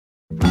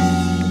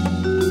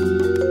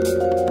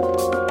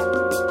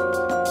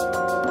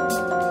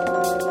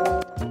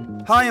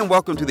Hi, and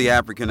welcome to the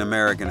African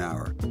American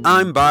Hour.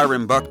 I'm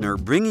Byron Buckner,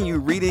 bringing you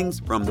readings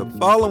from the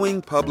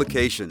following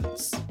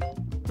publications: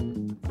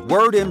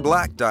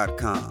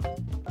 WordInBlack.com,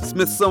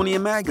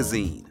 Smithsonian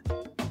Magazine,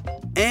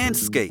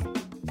 Andscape,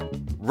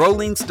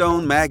 Rolling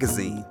Stone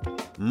Magazine,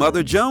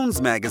 Mother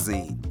Jones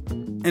Magazine.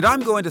 And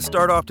I'm going to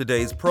start off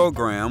today's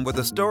program with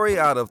a story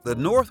out of the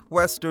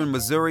northwestern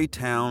Missouri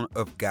town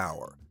of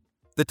Gower.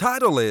 The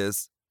title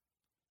is,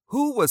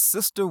 "Who was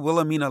Sister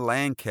Wilhelmina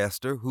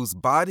Lancaster, whose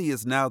body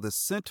is now the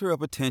center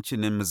of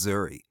attention in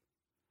Missouri?"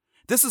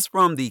 This is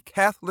from the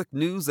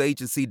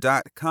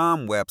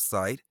CatholicNewsAgency.com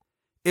website.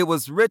 It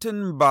was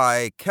written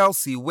by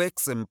Kelsey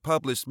Wicks and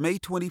published May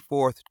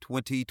 24,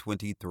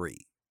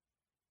 2023.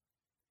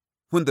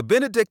 When the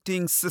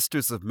Benedictine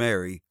Sisters of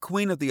Mary,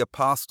 Queen of the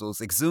Apostles,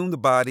 exhumed the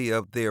body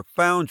of their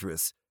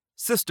foundress,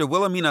 Sister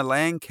Wilhelmina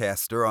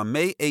Lancaster, on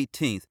May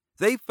 18th,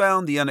 they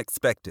found the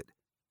unexpected.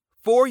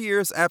 4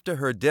 years after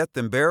her death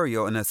and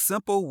burial in a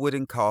simple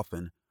wooden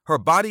coffin, her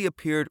body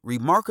appeared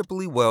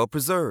remarkably well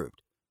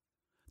preserved.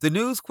 The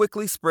news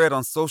quickly spread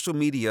on social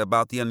media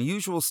about the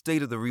unusual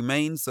state of the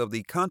remains of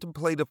the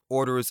Contemplative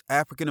Order's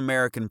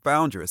African-American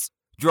foundress,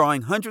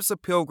 drawing hundreds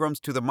of pilgrims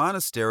to the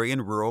monastery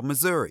in rural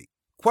Missouri.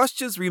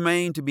 Questions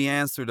remain to be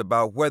answered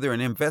about whether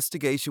an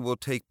investigation will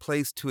take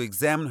place to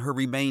examine her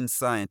remains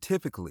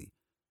scientifically.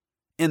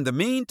 In the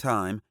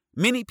meantime,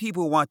 many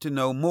people want to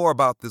know more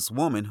about this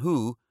woman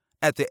who,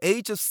 at the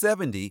age of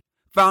 70,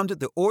 founded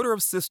the Order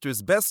of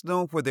Sisters best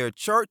known for their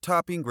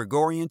chart-topping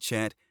Gregorian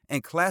chant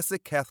and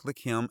classic Catholic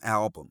hymn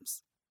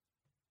albums.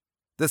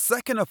 The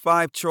second of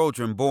 5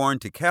 children born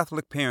to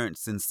Catholic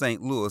parents in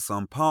St. Louis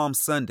on Palm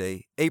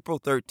Sunday, April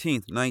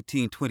 13,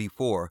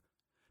 1924,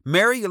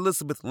 Mary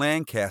Elizabeth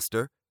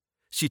Lancaster,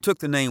 she took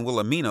the name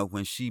Wilhelmina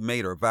when she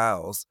made her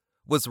vows,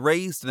 was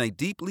raised in a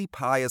deeply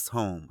pious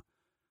home.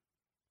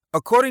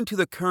 According to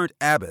the current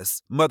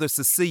abbess, Mother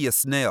Cecilia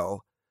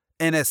Snell,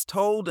 and as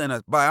told in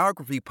a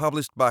biography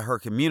published by her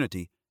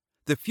community,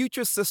 the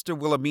future Sister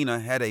Wilhelmina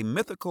had a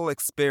mythical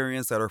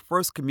experience at her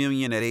first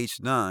communion at age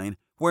 9,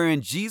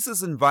 wherein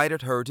Jesus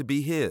invited her to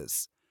be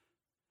his.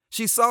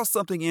 She saw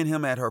something in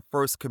him at her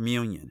first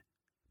communion,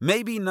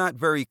 maybe not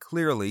very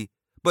clearly,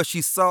 but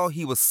she saw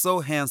he was so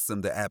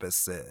handsome, the abbess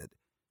said.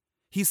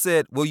 He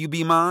said, "Will you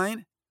be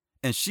mine?"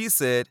 And she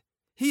said,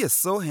 "He is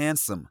so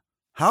handsome.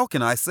 How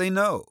can I say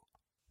no?"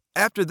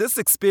 After this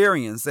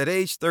experience, at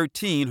age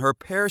 13, her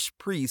parish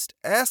priest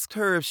asked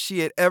her if she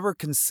had ever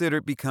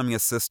considered becoming a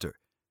sister.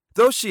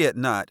 Though she had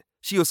not,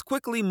 she was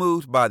quickly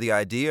moved by the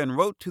idea and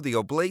wrote to the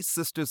Oblate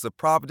Sisters of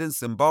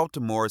Providence in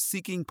Baltimore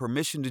seeking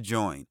permission to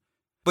join.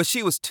 But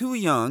she was too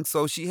young,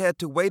 so she had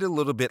to wait a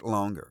little bit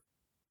longer.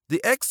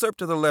 The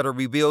excerpt of the letter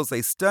reveals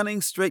a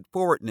stunning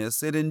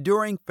straightforwardness and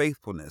enduring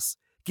faithfulness,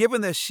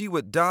 given that she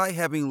would die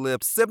having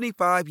lived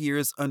 75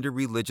 years under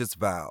religious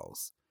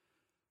vows.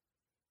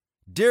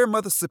 "Dear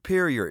Mother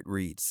Superior," it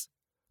reads,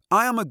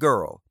 "I am a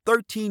girl,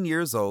 13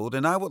 years old,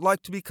 and I would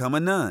like to become a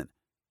nun.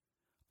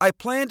 I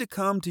plan to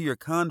come to your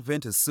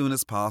convent as soon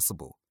as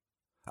possible.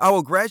 I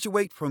will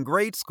graduate from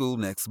grade school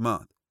next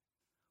month.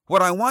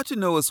 What I want to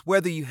know is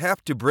whether you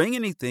have to bring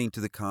anything to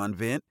the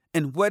convent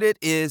and what it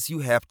is you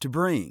have to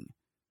bring.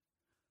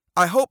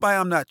 I hope I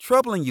am not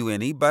troubling you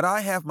any, but I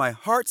have my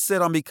heart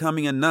set on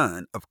becoming a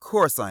nun. Of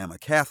course I am a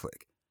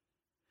Catholic.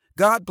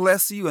 God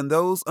bless you and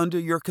those under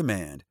your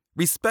command.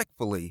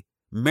 Respectfully,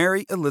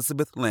 Mary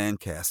Elizabeth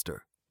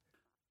Lancaster."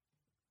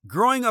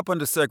 Growing up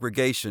under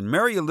segregation,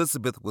 Mary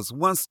Elizabeth was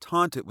once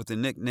taunted with the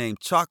nickname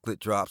Chocolate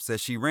Drops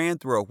as she ran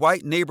through a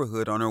white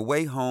neighborhood on her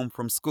way home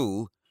from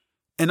school,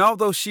 and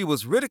although she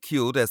was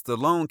ridiculed as the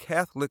lone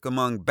Catholic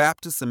among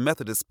Baptist and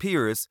Methodist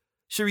peers,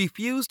 she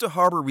refused to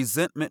harbor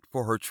resentment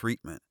for her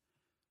treatment.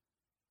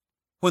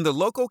 When the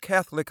local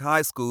Catholic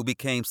high school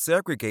became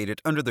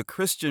segregated under the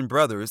Christian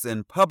Brothers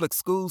and public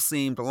school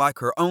seemed like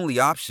her only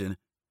option,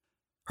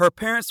 her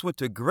parents went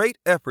to great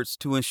efforts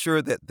to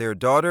ensure that their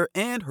daughter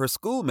and her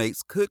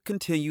schoolmates could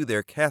continue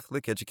their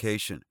Catholic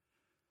education.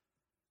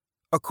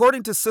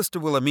 According to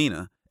Sister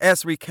Wilhelmina,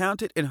 as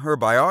recounted in her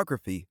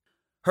biography,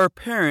 her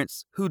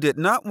parents, who did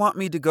not want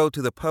me to go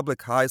to the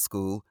public high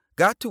school,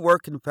 got to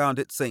work and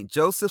founded St.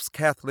 Joseph's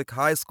Catholic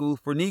High School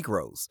for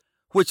Negroes,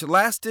 which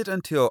lasted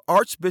until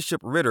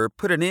Archbishop Ritter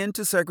put an end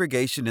to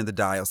segregation in the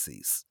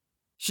diocese.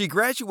 She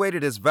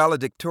graduated as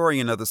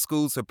valedictorian of the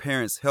schools her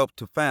parents helped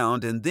to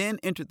found and then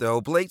entered the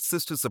Oblate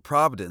Sisters of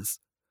Providence,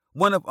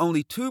 one of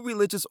only 2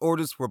 religious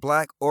orders for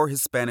Black or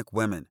Hispanic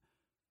women.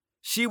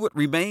 She would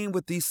remain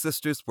with these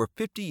sisters for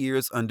 50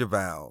 years under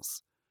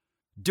vows.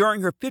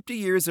 During her 50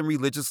 years in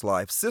religious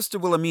life, Sister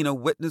Wilhelmina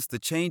witnessed the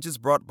changes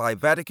brought by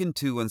Vatican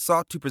II and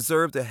sought to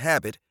preserve the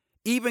habit,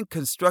 even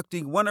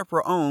constructing one of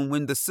her own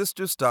when the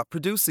sisters stopped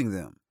producing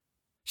them.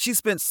 She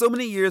spent so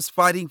many years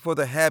fighting for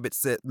the habit,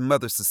 said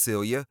Mother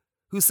Cecilia,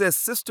 who says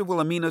Sister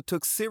Wilhelmina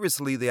took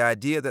seriously the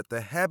idea that the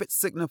habit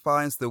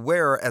signifies the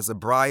wearer as a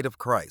bride of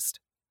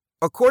Christ.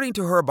 According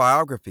to her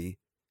biography,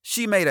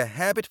 she made a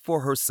habit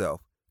for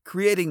herself,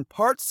 creating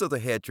parts of the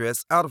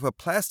headdress out of a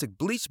plastic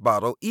bleach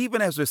bottle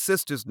even as her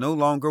sisters no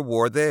longer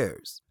wore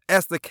theirs.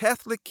 As the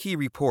Catholic Key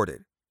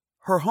reported,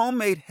 her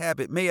homemade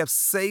habit may have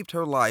saved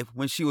her life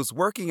when she was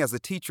working as a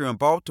teacher in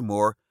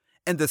Baltimore,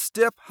 and the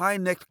stiff,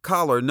 high-necked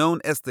collar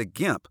known as the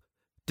gimp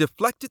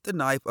deflected the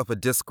knife of a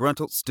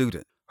disgruntled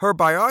student. Her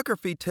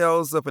biography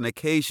tells of an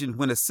occasion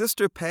when a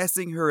sister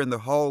passing her in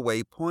the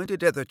hallway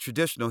pointed at the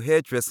traditional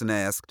headdress and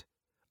asked,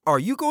 "Are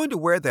you going to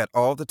wear that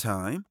all the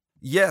time?"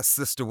 "Yes,"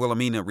 Sister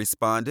Wilhelmina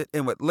responded,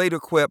 and would later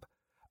quip,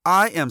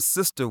 "I am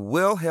Sister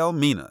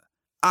Wilhelmina.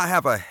 I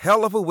have a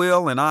hell of a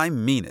will and I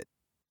mean it."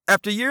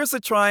 After years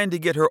of trying to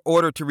get her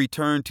order to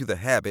return to the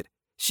habit,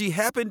 she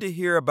happened to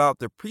hear about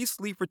the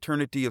priestly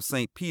fraternity of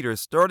St. Peter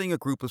starting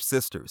a group of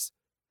sisters.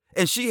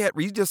 And she had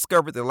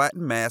rediscovered the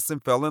Latin Mass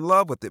and fell in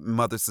love with it,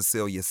 Mother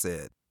Cecilia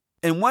said.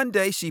 And one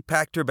day she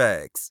packed her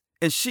bags.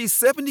 And she's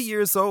 70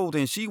 years old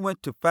and she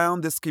went to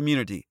found this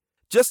community.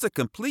 Just a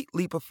complete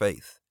leap of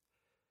faith.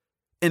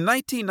 In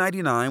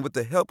 1999, with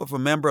the help of a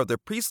member of the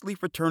priestly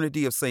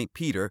fraternity of St.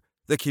 Peter,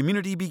 the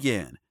community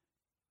began.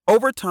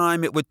 Over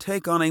time, it would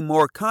take on a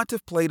more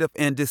contemplative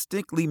and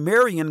distinctly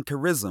Marian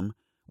charism,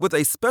 with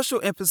a special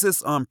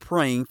emphasis on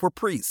praying for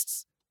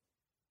priests.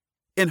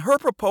 In her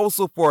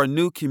proposal for a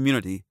new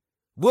community,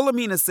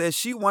 Wilhelmina says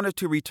she wanted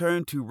to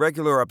return to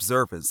regular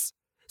observance,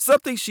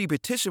 something she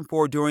petitioned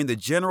for during the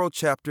general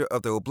chapter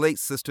of the Oblate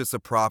Sisters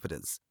of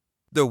Providence: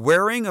 the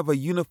wearing of a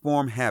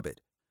uniform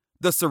habit,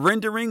 the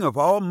surrendering of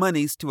all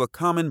monies to a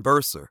common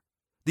bursar,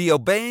 the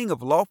obeying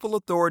of lawful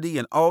authority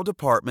in all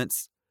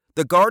departments,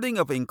 the guarding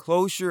of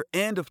enclosure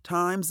and of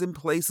times and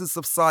places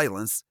of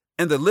silence,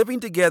 and the living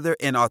together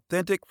in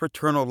authentic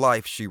fraternal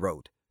life, she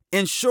wrote.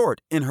 In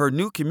short, in her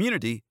new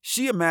community,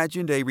 she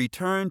imagined a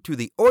return to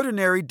the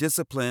ordinary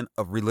discipline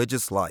of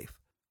religious life.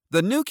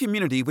 The new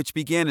community, which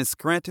began in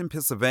Scranton,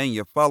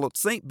 Pennsylvania, followed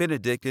St.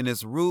 Benedict in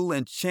his rule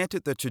and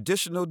chanted the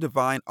traditional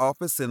divine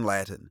office in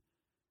Latin.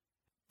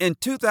 In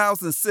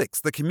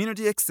 2006, the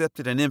community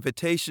accepted an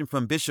invitation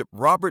from Bishop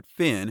Robert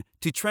Finn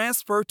to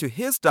transfer to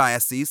his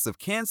diocese of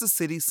Kansas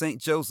City, St.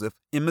 Joseph,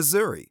 in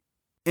Missouri.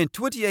 In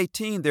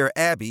 2018, their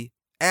abbey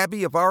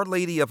of Our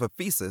Lady of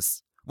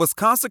Ephesus, was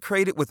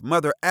consecrated with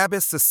Mother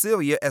Abbess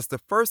Cecilia as the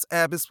first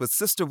abbess with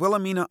Sister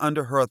Wilhelmina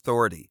under her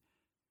authority.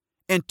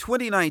 In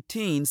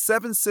 2019,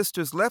 7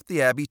 sisters left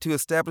the abbey to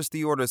establish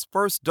the order's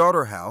first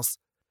daughter house,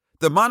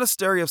 the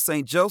Monastery of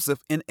St. Joseph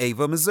in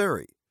Ava,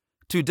 Missouri.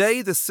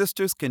 Today, the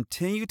sisters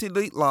continue to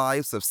lead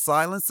lives of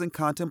silence and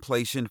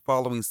contemplation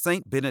following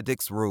St.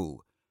 Benedict's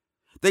rule.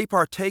 They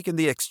partake in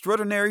the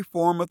extraordinary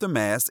form of the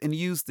Mass and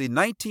use the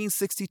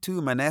 1962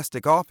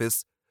 monastic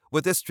office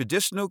with its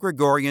traditional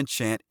Gregorian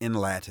chant in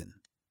Latin.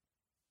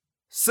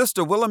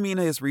 Sister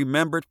Wilhelmina is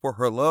remembered for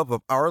her love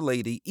of Our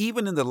Lady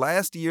even in the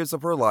last years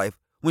of her life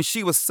when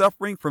she was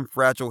suffering from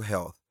fragile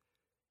health.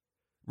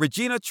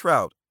 Regina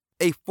Trout,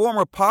 a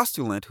former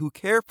postulant who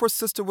cared for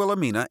Sister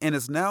Wilhelmina and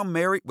is now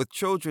married with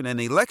children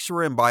and a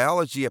lecturer in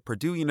biology at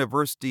Purdue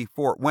University,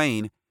 Fort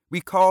Wayne,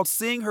 recalled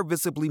seeing her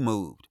visibly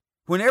moved.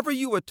 Whenever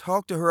you would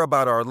talk to her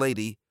about Our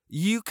Lady,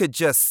 you could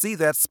just see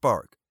that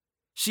spark.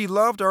 She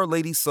loved Our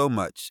Lady so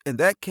much, and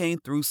that came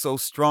through so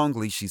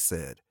strongly, she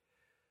said.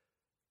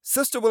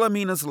 Sister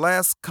Wilhelmina's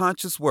last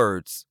conscious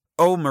words,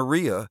 O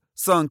Maria,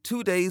 sung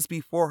 2 days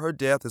before her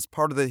death as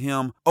part of the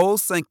hymn O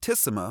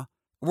Sanctissima,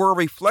 were a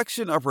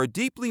reflection of her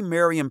deeply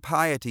Marian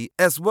piety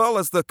as well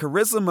as the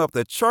charisma of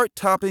the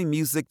chart-topping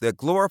music that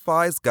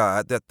glorifies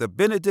God that the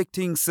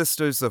Benedictine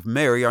Sisters of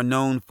Mary are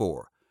known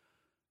for.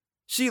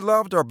 She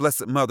loved our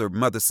Blessed Mother,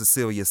 Mother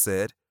Cecilia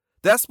said.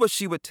 That's what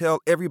she would tell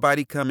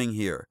everybody coming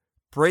here.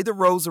 Pray the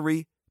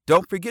rosary.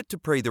 Don't forget to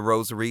pray the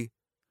rosary.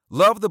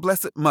 Love the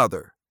Blessed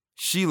Mother.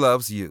 She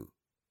loves you.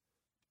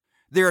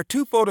 There are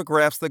 2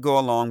 photographs that go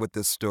along with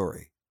this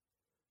story.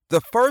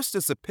 The first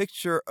is a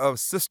picture of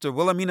Sister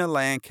Wilhelmina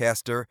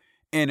Lancaster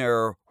in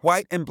her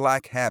white and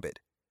black habit.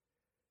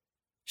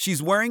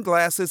 She's wearing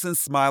glasses and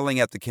smiling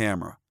at the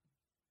camera.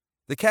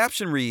 The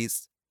caption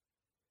reads,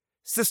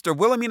 Sister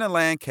Wilhelmina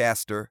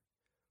Lancaster,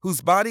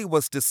 whose body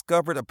was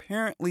discovered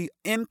apparently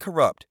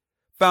incorrupt,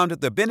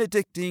 founded the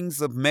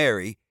Benedictines of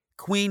Mary,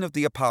 Queen of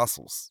the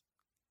Apostles.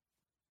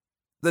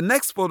 The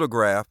next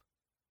photograph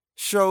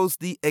shows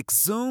the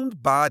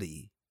exhumed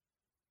body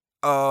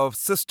of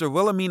Sister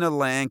Wilhelmina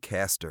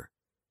Lancaster.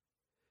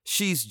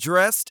 She's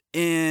dressed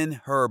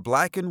in her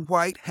black and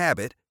white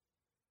habit.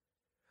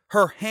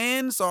 Her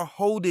hands are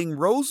holding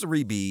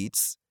rosary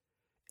beads,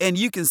 and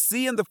you can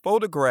see in the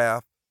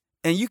photograph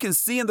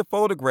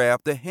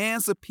the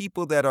hands of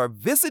people that are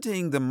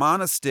visiting the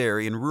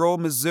monastery in rural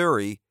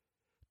Missouri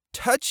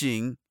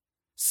touching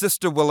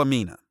Sister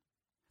Wilhelmina.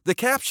 The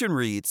caption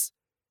reads,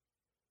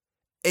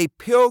 A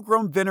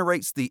pilgrim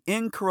venerates the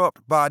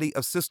incorrupt body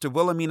of Sister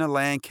Wilhelmina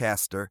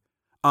Lancaster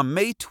on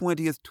May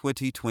 20th,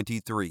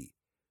 2023.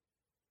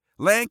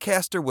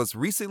 Lancaster was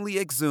recently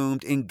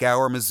exhumed in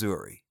Gower,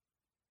 Missouri.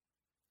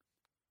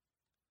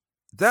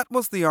 That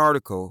was the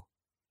article,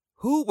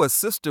 Who was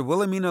Sister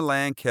Wilhelmina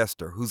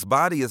Lancaster, whose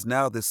body is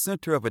now the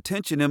center of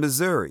attention in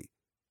Missouri?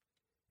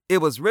 It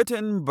was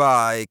written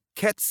by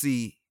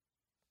Ketsi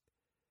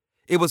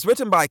It was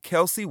written by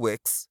Kelsey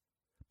Wicks,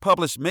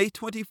 published May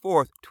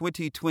 24,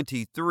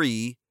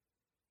 2023,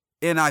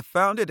 and I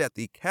found it at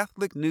the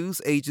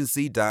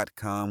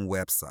CatholicNewsAgency.com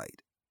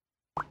website.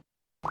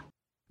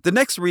 The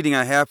next reading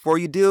I have for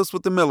you deals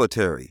with the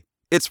military.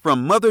 It's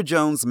from Mother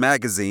Jones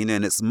Magazine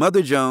and it's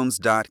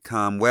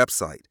motherjones.com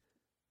website.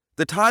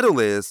 The title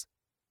is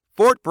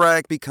Fort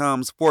Bragg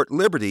Becomes Fort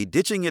Liberty,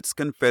 Ditching Its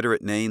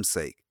Confederate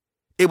Namesake.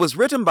 It was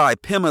written by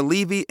Pema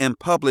Levy and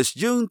published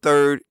June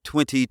 3,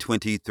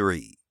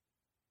 2023.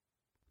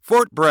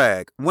 Fort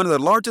Bragg, one of the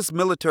largest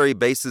military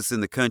bases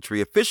in the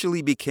country,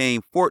 officially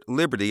became Fort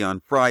Liberty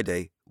on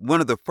Friday, one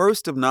of the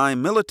first of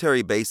 9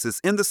 military bases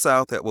in the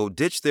South that will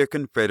ditch their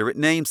Confederate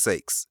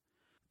namesakes.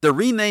 The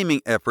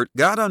renaming effort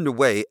got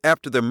underway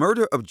after the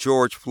murder of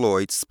George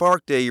Floyd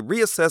sparked a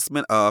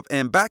reassessment of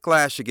and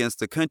backlash against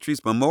the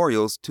country's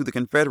memorials to the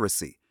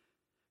Confederacy.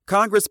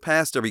 Congress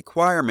passed a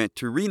requirement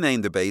to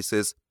rename the base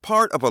as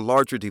part of a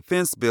larger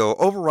defense bill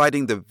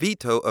overriding the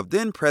veto of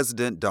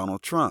then-President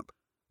Donald Trump.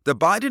 The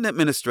Biden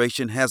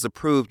administration has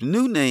approved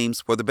new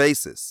names for the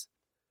bases.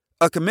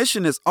 A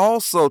commission is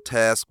also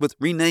tasked with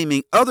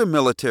renaming other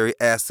military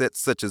assets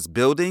such as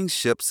buildings,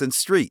 ships, and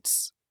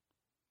streets.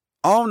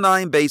 All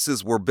 9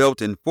 bases were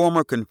built in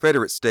former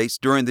Confederate states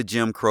during the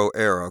Jim Crow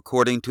era,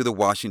 according to the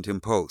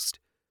Washington Post.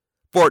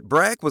 Fort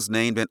Bragg was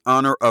named in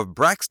honor of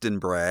Braxton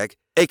Bragg,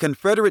 a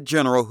Confederate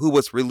general who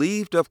was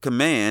relieved of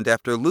command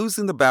after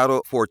losing the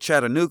battle for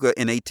Chattanooga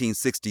in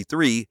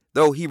 1863,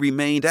 though he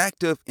remained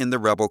active in the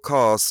rebel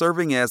cause,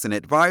 serving as an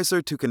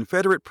advisor to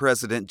Confederate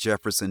President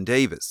Jefferson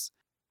Davis.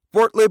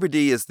 Fort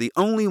Liberty is the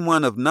only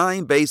one of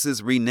 9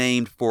 bases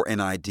renamed for an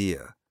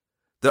idea.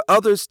 The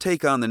others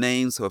take on the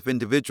names of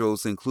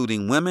individuals,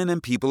 including women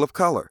and people of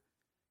color.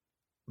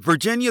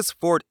 Virginia's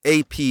Fort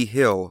A.P.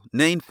 Hill,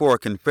 named for a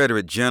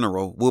Confederate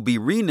general, will be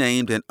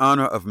renamed in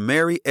honor of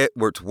Mary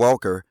Edwards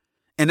Walker,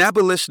 an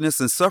abolitionist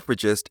and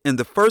suffragist and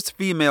the first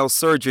female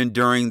surgeon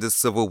during the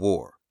Civil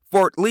War.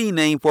 Fort Lee,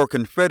 named for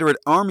Confederate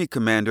Army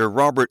Commander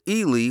Robert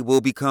E. Lee,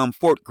 will become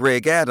Fort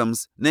Gregg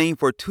Adams, named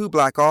for 2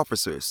 black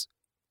officers.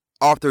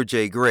 Arthur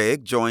J.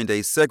 Gregg joined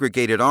a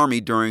segregated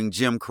army during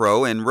Jim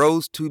Crow and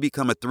rose to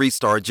become a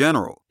 3-star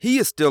general. He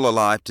is still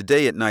alive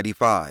today at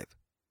 95.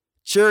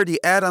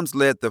 Charity Adams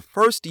led the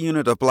first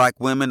unit of black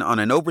women on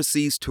an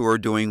overseas tour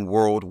during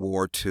World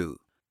War II.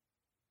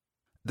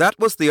 That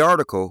was the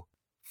article,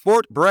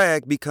 Fort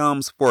Bragg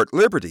Becomes Fort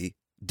Liberty,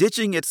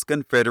 Ditching Its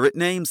Confederate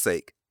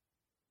Namesake.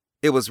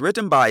 It was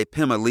written by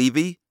Pema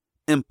Levy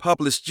and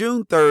published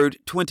June 3,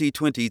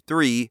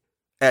 2023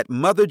 at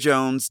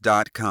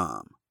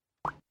motherjones.com.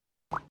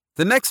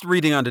 The next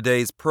reading on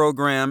today's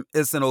program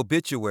is an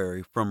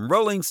obituary from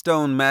Rolling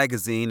Stone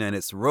Magazine and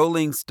its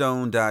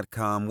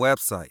rollingstone.com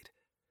website.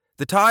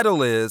 The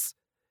title is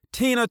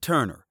Tina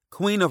Turner,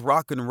 Queen of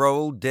Rock and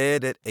Roll,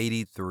 Dead at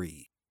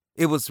 83.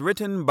 It was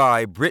written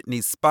by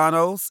Brittany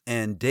Spanos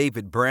and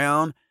David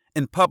Brown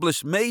and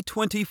published May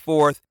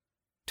 24,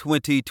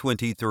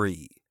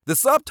 2023. The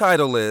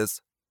subtitle is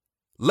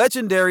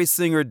Legendary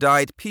Singer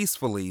Died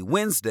Peacefully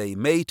Wednesday,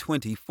 May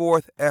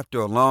 24th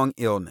after a long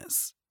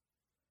illness.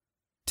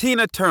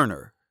 Tina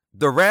Turner,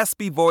 the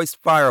raspy-voiced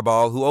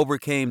fireball who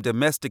overcame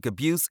domestic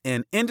abuse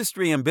and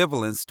industry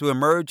ambivalence to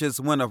emerge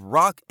as one of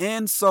rock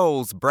and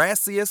soul's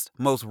brassiest,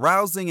 most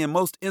rousing, and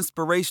most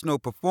inspirational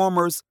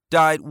performers,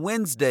 died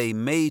Wednesday,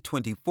 May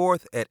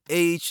 24th at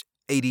age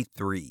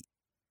 83.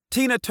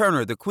 Tina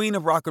Turner, the Queen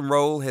of Rock and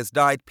Roll, has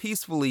died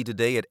peacefully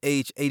today at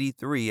age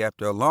 83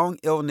 after a long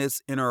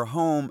illness in her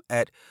home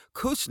at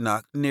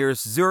Kuchnach near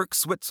Zurich,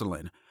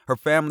 Switzerland, her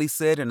family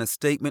said in a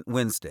statement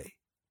Wednesday.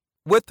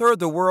 With her,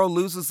 the world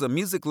loses a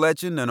music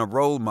legend and a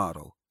role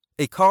model.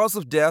 A cause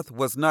of death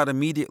was not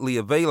immediately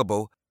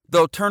available,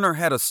 though Turner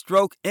had a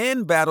stroke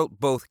and battled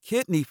both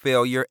kidney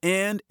failure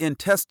and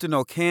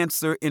intestinal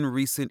cancer in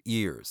recent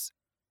years.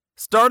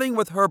 Starting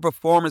with her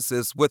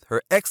performances with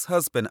her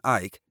ex-husband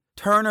Ike,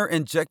 Turner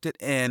injected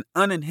an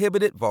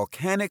uninhibited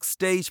volcanic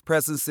stage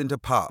presence into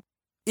pop.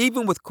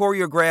 Even with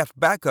choreographed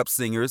backup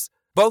singers,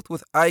 both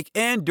with Ike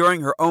and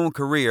during her own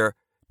career,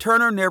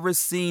 Turner never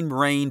seemed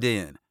reined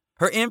in.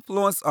 Her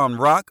influence on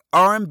rock,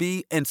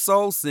 R&B, and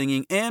soul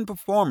singing and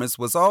performance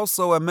was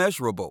also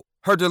immeasurable.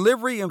 Her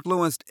delivery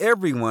influenced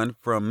everyone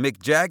from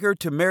Mick Jagger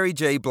to Mary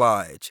J.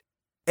 Blige.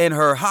 And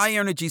her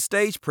high-energy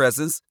stage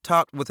presence,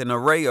 topped with an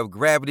array of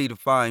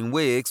gravity-defying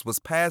wigs, was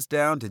passed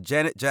down to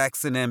Janet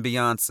Jackson and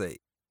Beyoncé.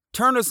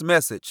 Turner's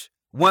message,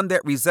 one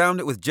that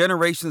resounded with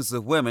generations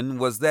of women,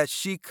 was that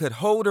she could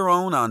hold her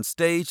own on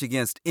stage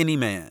against any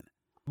man.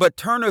 But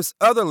Turner's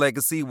other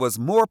legacy was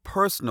more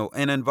personal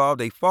and involved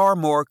a far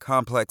more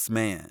complex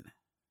man.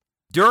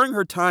 During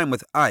her time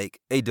with Ike,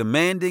 a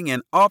demanding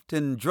and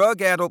often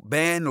drug-addled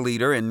band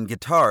leader and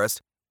guitarist,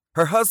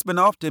 her husband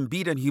often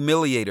beat and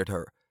humiliated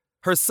her.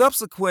 Her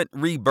subsequent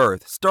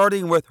rebirth,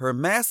 starting with her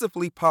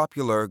massively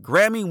popular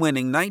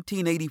Grammy-winning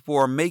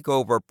 1984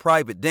 makeover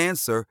Private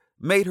Dancer,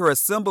 made her a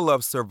symbol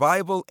of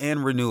survival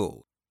and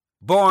renewal.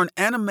 Born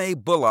Anna Mae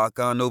Bullock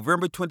on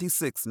November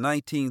 26,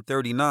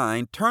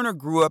 1939, Turner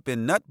grew up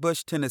in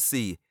Nutbush,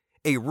 Tennessee,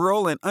 a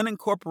rural and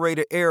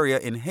unincorporated area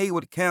in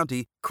Haywood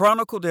County,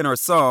 chronicled in her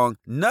song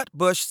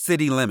Nutbush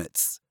City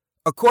Limits.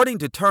 According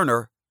to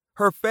Turner,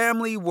 her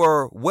family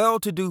were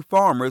well-to-do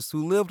farmers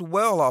who lived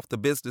well off the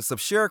business of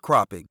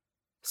sharecropping.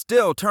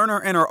 Still, Turner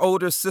and her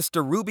older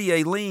sister Ruby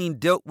Aileen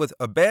dealt with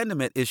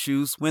abandonment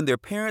issues when their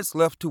parents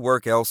left to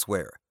work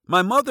elsewhere.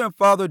 My mother and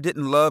father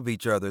didn't love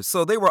each other,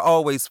 so they were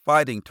always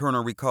fighting,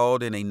 Turner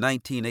recalled in a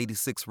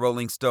 1986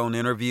 Rolling Stone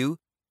interview.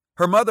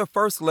 Her mother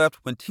first left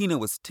when Tina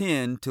was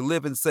 10 to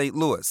live in St.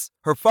 Louis.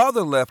 Her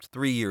father left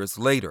 3 years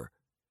later.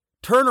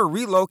 Turner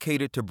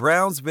relocated to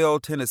Brownsville,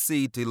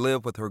 Tennessee to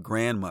live with her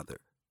grandmother.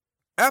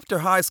 After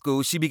high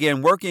school, she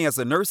began working as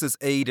a nurse's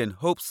aide in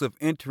hopes of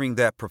entering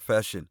that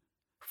profession.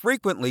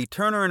 Frequently,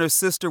 Turner and her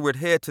sister would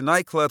head to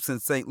nightclubs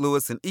in St.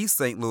 Louis and East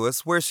St.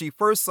 Louis, where she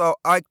first saw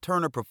Ike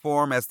Turner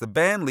perform as the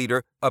band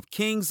leader of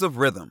Kings of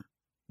Rhythm.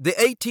 The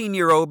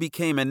 18-year-old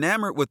became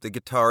enamored with the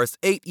guitarist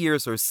 8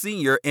 years her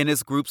senior in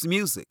his group's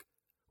music.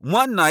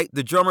 One night,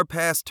 the drummer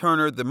passed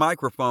Turner the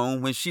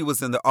microphone when she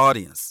was in the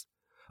audience.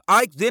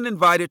 Ike then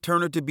invited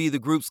Turner to be the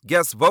group's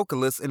guest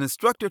vocalist and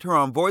instructed her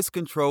on voice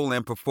control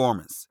and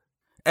performance.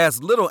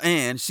 As Little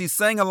Ann, she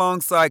sang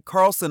alongside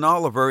Carlson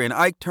Oliver in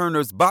Ike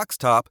Turner's Box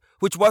Top,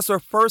 which was her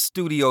first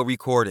studio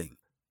recording.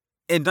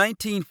 In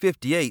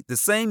 1958, the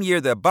same year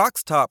that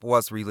Box Top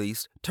was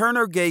released,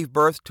 Turner gave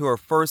birth to her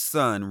first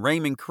son,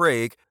 Raymond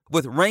Craig,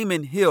 with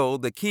Raymond Hill,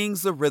 the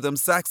Kings of Rhythm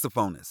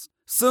saxophonist.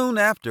 Soon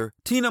after,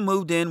 Tina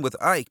moved in with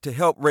Ike to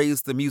help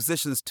raise the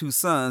musician's 2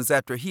 sons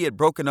after he had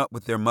broken up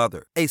with their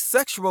mother. A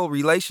sexual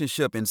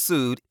relationship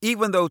ensued,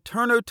 even though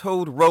Turner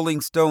told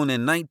Rolling Stone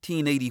in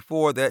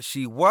 1984 that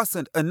she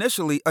wasn't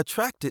initially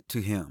attracted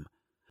to him.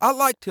 "I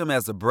liked him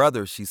as a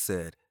brother," she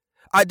said.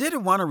 "I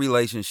didn't want a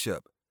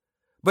relationship,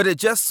 but it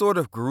just sort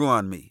of grew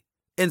on me."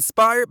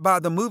 Inspired by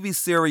the movie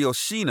serial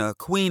Sheena,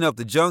 Queen of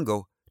the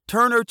Jungle,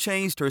 Turner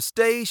changed her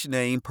stage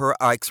name per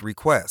Ike's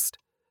request.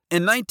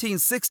 In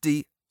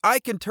 1960,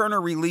 Ike and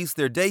Turner released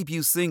their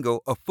debut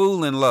single, A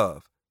Fool in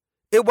Love.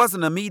 It was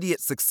an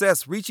immediate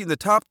success, reaching the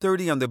top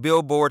 30 on the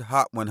Billboard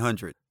Hot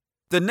 100.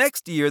 The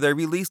next year, they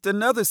released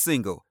another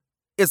single,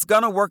 It's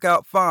Gonna Work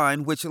Out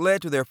Fine, which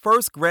led to their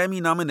first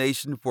Grammy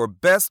nomination for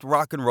Best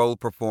Rock and Roll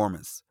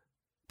Performance.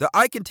 The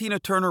Ike and Tina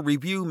Turner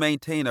Revue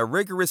maintained a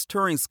rigorous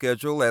touring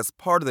schedule as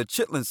part of the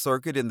Chitlin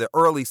Circuit in the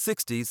early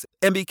 60s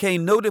and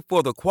became noted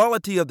for the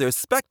quality of their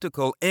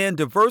spectacle and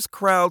diverse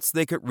crowds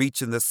they could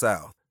reach in the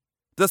South.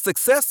 The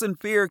success and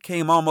fear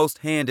came almost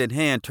hand in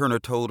hand, Turner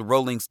told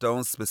Rolling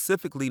Stone,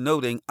 specifically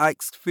noting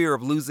Ike's fear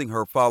of losing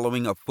her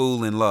following A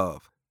Fool in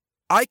Love.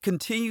 Ike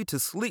continued to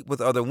sleep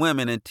with other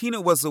women, and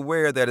Tina was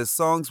aware that his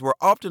songs were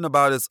often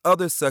about his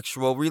other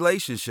sexual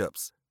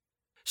relationships.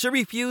 She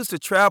refused to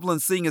travel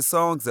and sing his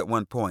songs at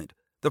one point.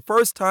 The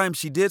first time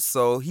she did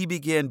so, he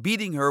began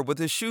beating her with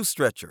his shoe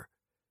stretcher.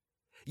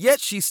 Yet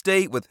she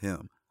stayed with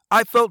him.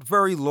 "I felt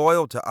very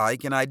loyal to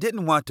Ike, and I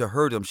didn't want to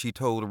hurt him," she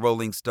told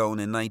Rolling Stone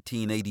in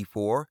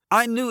 1984.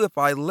 "I knew if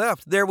I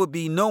left, there would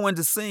be no one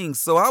to sing,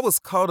 so I was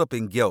caught up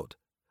in guilt.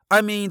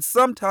 I mean,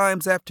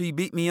 sometimes after he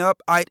beat me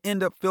up, I'd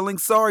end up feeling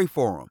sorry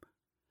for him.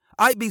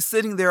 I'd be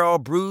sitting there all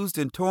bruised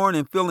and torn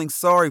and feeling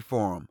sorry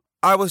for him.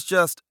 I was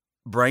just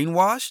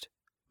brainwashed?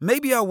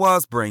 Maybe I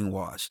was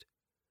brainwashed."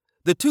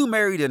 The two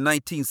married in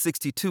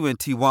 1962 in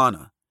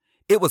Tijuana.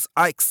 It was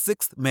Ike's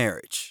 6th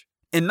marriage.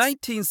 In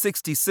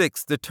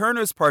 1966, the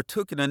Turners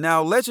partook in a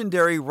now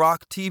legendary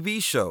rock TV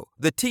show,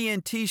 The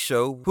TNT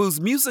Show, whose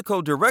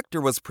musical director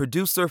was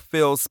producer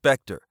Phil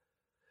Spector.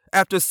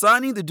 After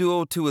signing the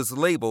duo to his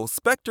label,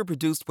 Spector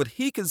produced what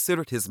he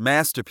considered his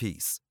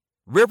masterpiece,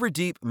 River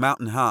Deep,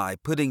 Mountain High,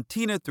 putting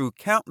Tina through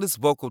countless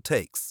vocal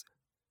takes.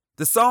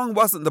 The song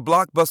wasn't the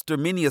blockbuster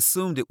many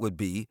assumed it would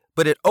be,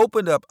 but it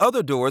opened up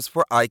other doors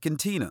for Ike and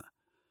Tina.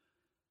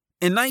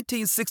 In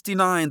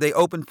 1969, they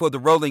opened for the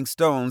Rolling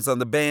Stones on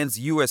the band's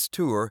U.S.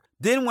 tour,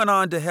 then went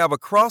on to have a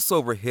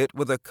crossover hit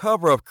with a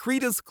cover of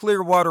Creedence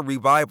Clearwater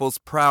Revival's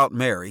Proud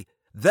Mary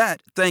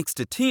that, thanks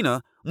to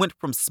Tina, went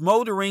from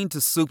smoldering to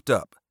souped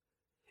up.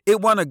 It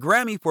won a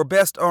Grammy for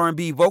Best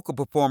R&B Vocal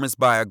Performance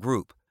by a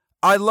Group.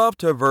 "I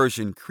loved her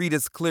version,"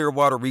 Creedence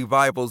Clearwater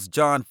Revival's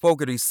John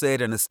Fogerty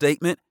said in a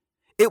statement.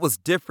 "It was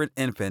different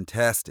and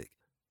fantastic."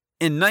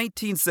 In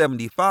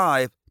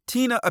 1975,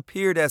 Tina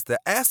appeared as the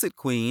Acid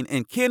Queen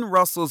in Ken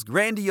Russell's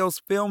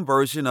grandiose film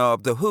version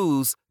of The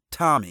Who's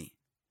Tommy.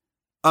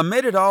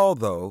 Amid it all,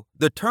 though,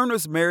 the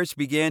Turners' marriage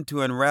began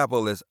to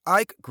unravel as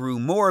Ike grew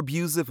more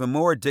abusive and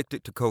more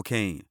addicted to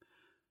cocaine.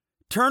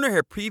 Turner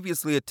had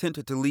previously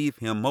attempted to leave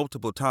him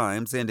multiple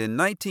times, and in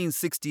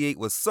 1968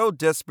 was so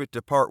desperate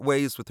to part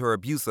ways with her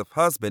abusive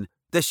husband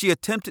that she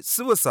attempted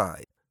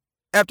suicide.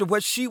 After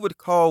what she would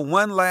call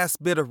one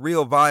last bit of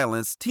real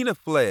violence, Tina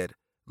fled,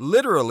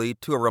 literally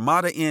to a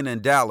Ramada Inn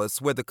in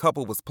Dallas where the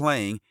couple was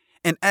playing,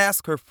 and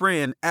asked her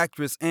friend,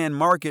 actress Ann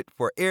Market,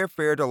 for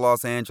airfare to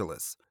Los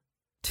Angeles.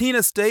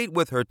 Tina stayed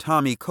with her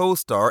Tommy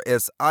co-star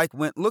as Ike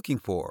went looking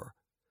for her.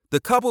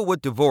 The couple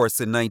would divorce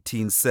in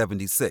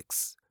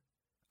 1976.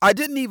 "I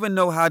didn't even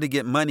know how to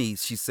get money,"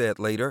 she said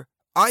later.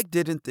 "Ike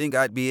didn't think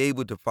I'd be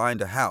able to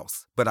find a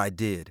house, but I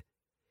did.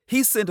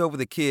 He sent over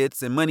the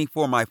kids and money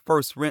for my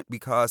first rent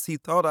because he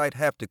thought I'd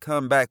have to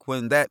come back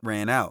when that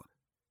ran out.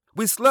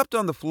 We slept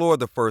on the floor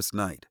the first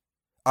night.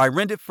 I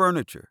rented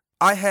furniture.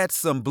 I had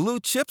some blue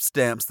chip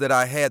stamps that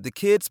I had the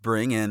kids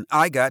bring, and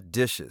I got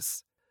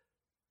dishes.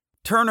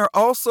 Turner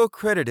also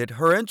credited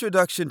her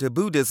introduction to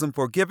Buddhism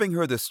for giving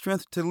her the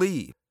strength to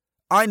leave.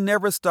 I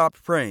never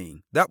stopped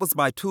praying. That was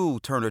my tool,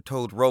 Turner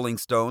told Rolling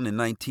Stone in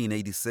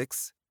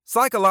 1986.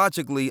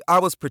 Psychologically, I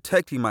was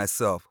protecting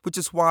myself, which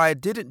is why I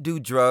didn't do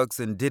drugs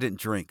and didn't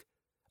drink.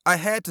 I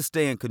had to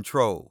stay in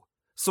control,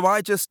 so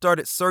I just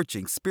started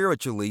searching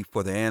spiritually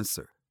for the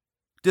answer.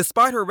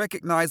 Despite her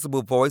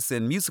recognizable voice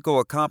and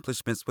musical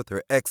accomplishments with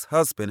her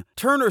ex-husband,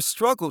 Turner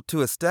struggled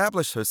to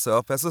establish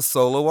herself as a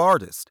solo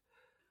artist.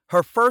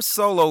 Her first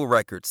solo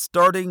record,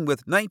 starting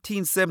with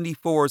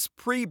 1974's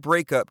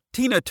pre-breakup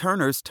Tina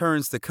Turner's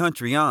Turns the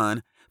Country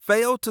On,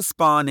 failed to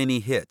spawn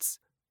any hits.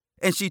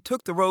 And she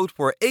took the road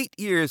for 8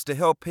 years to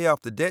help pay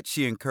off the debt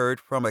she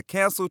incurred from a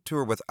canceled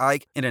tour with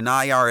Ike and an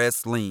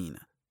IRS lien.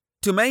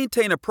 To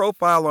maintain a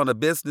profile on a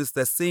business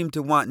that seemed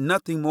to want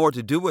nothing more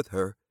to do with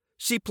her,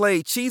 she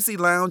played cheesy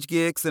lounge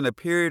gigs and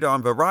appeared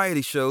on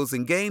variety shows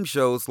and game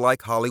shows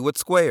like Hollywood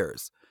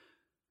Squares.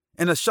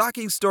 In a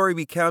shocking story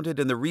recounted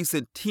in the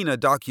recent Tina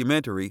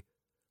documentary,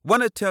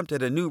 one attempt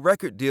at a new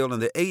record deal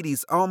in the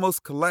 80s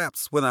almost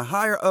collapsed when a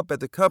higher-up at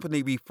the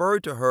company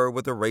referred to her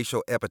with a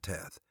racial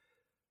epithet.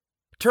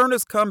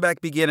 Turner's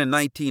comeback began in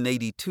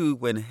 1982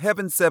 when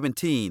Heaven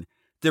 17,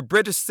 the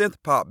British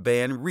synth-pop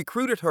band,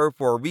 recruited her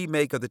for a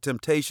remake of The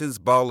Temptations'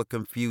 Ball of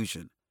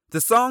Confusion. The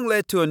song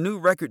led to a new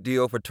record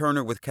deal for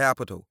Turner with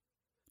Capitol.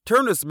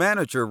 Turner's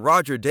manager,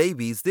 Roger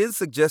Davies, then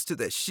suggested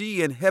that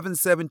she and Heaven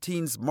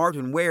 17's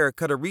Martin Ware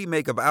cut a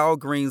remake of Al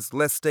Green's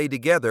Let's Stay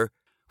Together,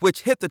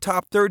 which hit the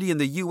top 30 in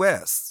the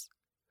U.S.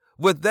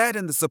 With that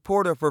and the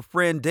support of her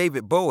friend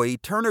David Bowie,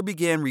 Turner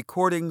began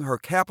recording her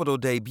Capitol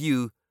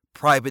debut,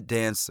 Private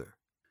Dancer.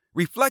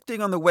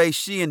 Reflecting on the way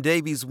she and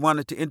Davies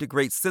wanted to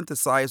integrate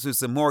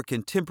synthesizers and more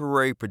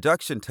contemporary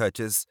production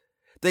touches,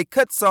 they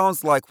cut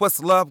songs like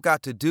What's Love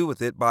Got to Do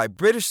With It by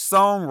British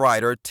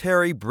songwriter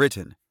Terry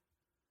Britten.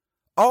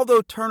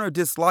 Although Turner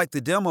disliked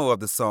the demo of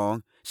the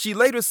song, she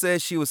later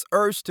said she was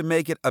urged to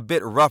make it a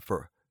bit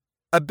rougher,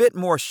 a bit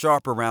more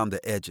sharp around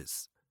the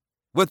edges.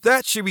 With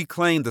that, she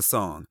reclaimed the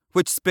song,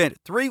 which spent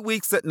 3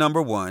 weeks at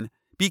number 1,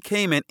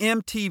 became an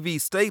MTV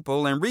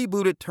staple, and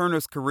rebooted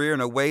Turner's career in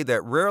a way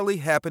that rarely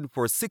happened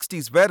for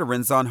 60s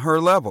veterans on her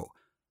level.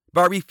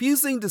 By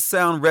refusing to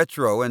sound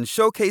retro and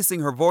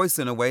showcasing her voice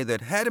in a way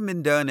that hadn't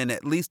been done in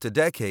at least a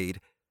decade,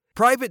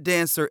 Private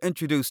Dancer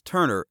introduced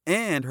Turner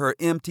and her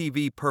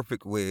MTV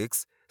perfect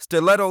wigs,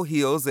 stiletto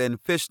heels,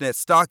 and fishnet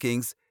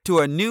stockings to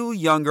a new,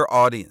 younger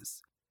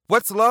audience.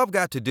 What's Love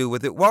Got to Do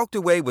With It walked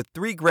away with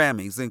 3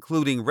 Grammys,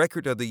 including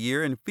Record of the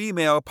Year and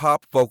Female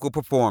Pop Vocal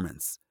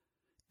Performance.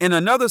 In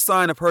another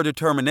sign of her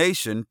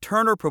determination,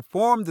 Turner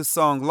performed the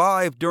song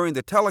live during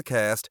the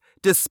telecast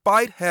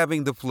despite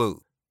having the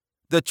flu.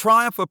 The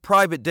triumph of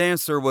Private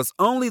Dancer was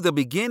only the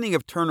beginning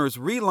of Turner's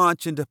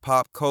relaunch into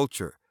pop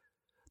culture.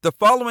 The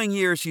following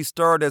year, she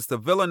starred as the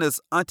villainous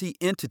Auntie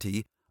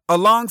Entity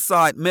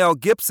alongside Mel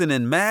Gibson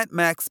in Mad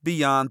Max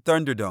Beyond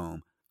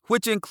Thunderdome,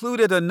 which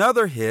included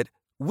another hit,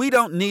 We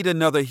Don't Need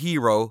Another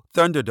Hero,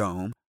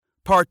 Thunderdome,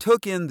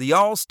 partook in the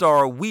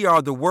all-star We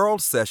Are the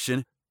World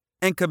session,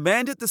 and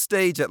commanded the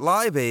stage at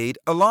Live Aid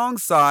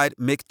alongside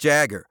Mick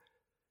Jagger.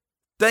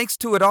 Thanks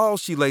to it all,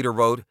 she later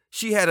wrote,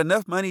 she had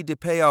enough money to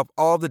pay off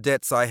all the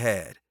debts I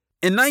had.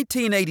 In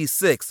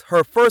 1986,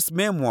 her first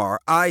memoir,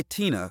 I,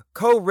 Tina,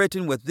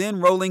 co-written with then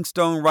Rolling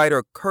Stone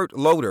writer Kurt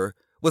Loder,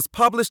 was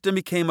published and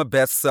became a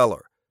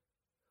bestseller.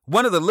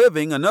 One of the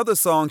Living, another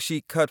song she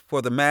cut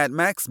for the Mad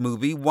Max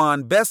movie,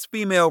 won Best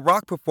Female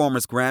Rock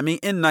Performance Grammy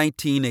in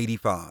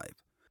 1985.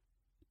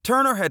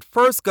 Turner had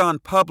first gone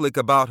public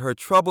about her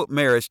troubled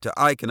marriage to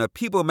Ike in a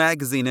People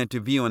magazine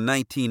interview in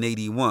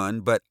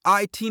 1981, but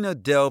I, Tina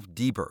delved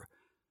deeper.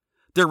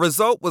 The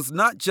result was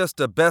not just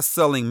a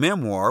best-selling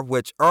memoir,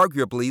 which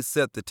arguably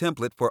set the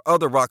template for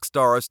other rock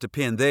stars to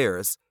pen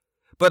theirs,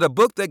 but a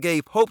book that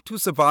gave hope to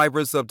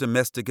survivors of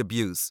domestic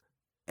abuse.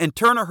 And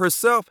Turner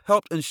herself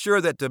helped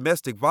ensure that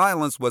domestic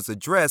violence was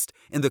addressed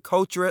in the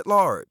culture at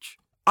large.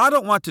 I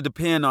don't want to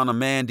depend on a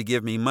man to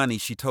give me money,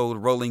 she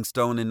told Rolling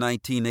Stone in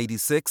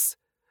 1986.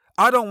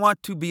 I don't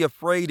want to be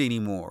afraid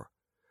anymore.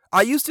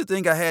 I used to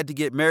think I had to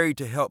get married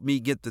to help me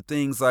get the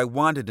things I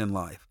wanted in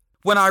life.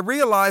 When I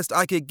realized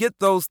I could get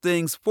those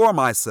things for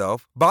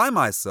myself, by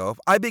myself,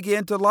 I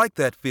began to like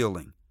that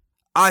feeling.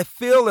 I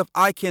feel if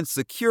I can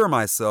secure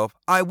myself,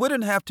 I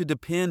wouldn't have to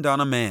depend on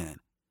a man.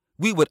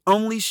 We would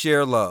only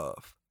share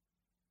love.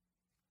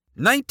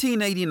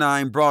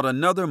 1989 brought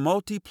another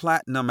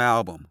multi-platinum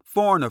album,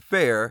 Foreign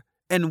Affair,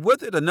 and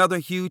with it another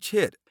huge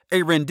hit,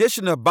 a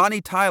rendition of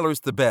Bonnie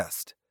Tyler's The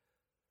Best.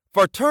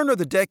 For Turner,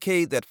 the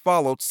decade that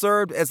followed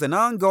served as an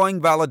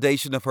ongoing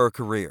validation of her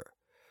career.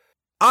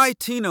 I,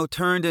 Tina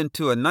turned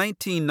into a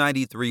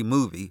 1993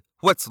 movie,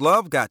 What's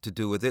Love Got to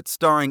Do With It,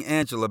 starring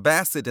Angela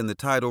Bassett in the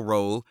title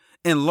role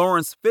and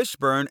Lawrence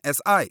Fishburne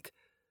as Ike.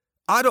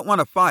 I Don't Want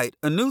to Fight,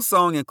 a new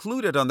song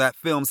included on that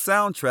film's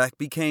soundtrack,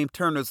 became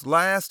Turner's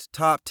last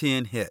top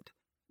 10 hit.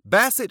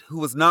 Bassett, who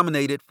was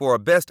nominated for a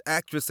Best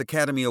Actress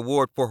Academy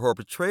Award for her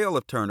portrayal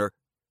of Turner,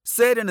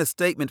 said in a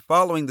statement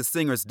following the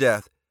singer's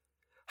death,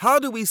 "How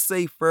do we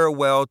say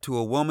farewell to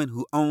a woman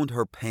who owned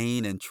her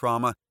pain and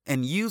trauma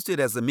and used it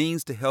as a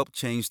means to help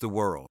change the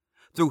world?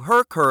 Through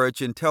her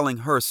courage in telling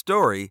her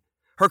story,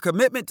 her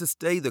commitment to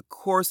stay the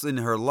course in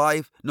her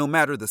life no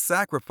matter the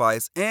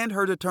sacrifice, and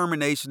her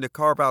determination to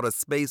carve out a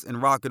space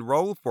in rock and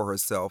roll for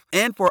herself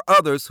and for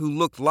others who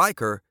looked like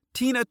her,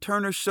 Tina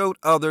Turner showed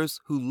others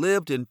who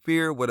lived in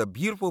fear what a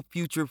beautiful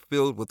future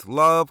filled with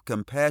love,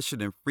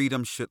 compassion, and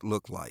freedom should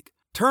look like."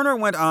 Turner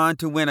went on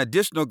to win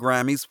additional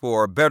Grammys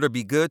for Better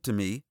Be Good to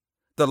Me,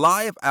 the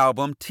live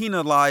album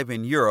Tina Live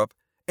in Europe,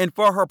 and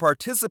for her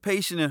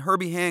participation in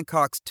Herbie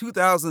Hancock's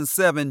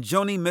 2007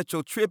 Joni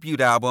Mitchell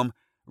tribute album,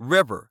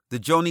 River, the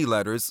Joni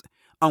Letters,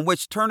 on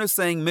which Turner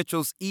sang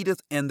Mitchell's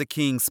Edith and the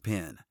King's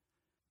Pen.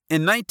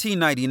 In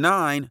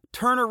 1999,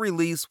 Turner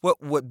released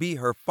what would be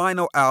her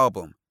final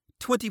album,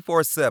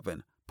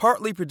 24/7,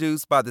 partly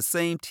produced by the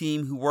same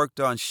team who worked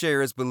on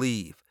Cher's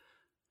Believe.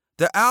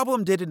 The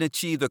album didn't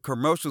achieve the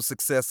commercial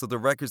success of the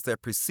records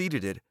that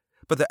preceded it,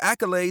 but the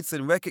accolades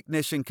and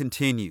recognition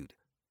continued.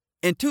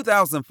 In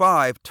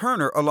 2005,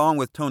 Turner, along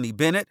with Tony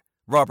Bennett,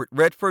 Robert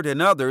Redford,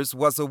 and others,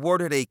 was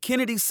awarded a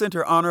Kennedy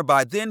Center honor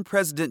by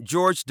then-President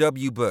George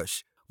W.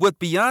 Bush, with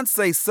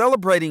Beyoncé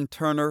celebrating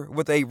Turner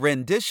with a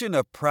rendition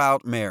of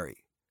Proud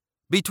Mary.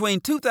 Between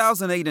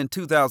 2008 and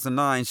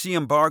 2009, she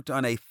embarked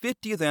on a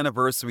 50th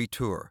anniversary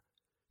tour.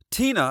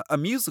 Tina, a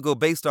musical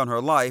based on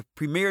her life,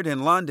 premiered in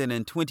London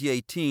in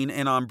 2018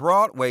 and on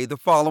Broadway the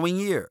following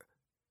year.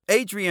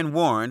 Adrienne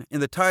Warren, in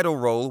the title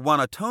role, won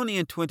a Tony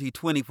in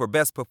 2020 for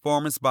Best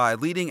Performance by a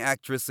Leading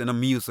Actress in a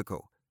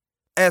Musical.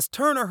 As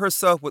Turner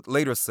herself would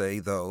later say,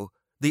 though,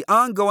 the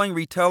ongoing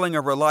retelling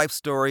of her life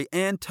story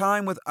and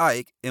time with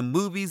Ike in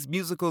movies,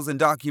 musicals, and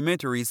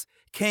documentaries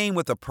came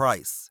with a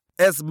price.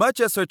 As much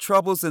as her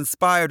troubles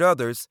inspired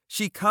others,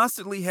 she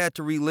constantly had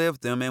to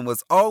relive them and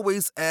was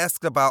always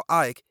asked about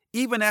Ike,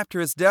 even after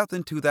his death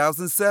in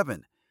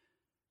 2007.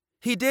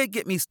 "He did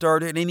get me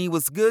started, and he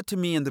was good to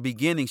me in the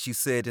beginning," she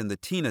said in the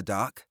Tina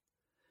doc.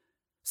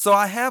 So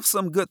I have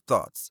some good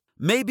thoughts.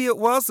 Maybe it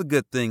was a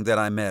good thing that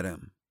I met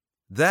him.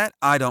 That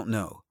I don't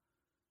know.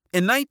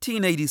 In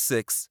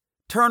 1986,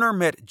 Turner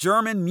met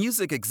German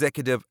music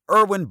executive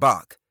Erwin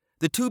Bach.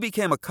 The two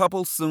became a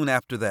couple soon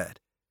after that.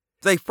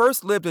 They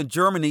first lived in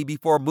Germany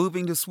before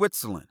moving to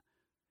Switzerland.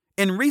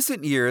 In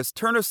recent years,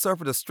 Turner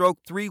suffered a stroke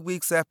 3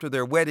 weeks after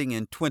their wedding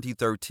in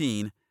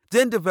 2013,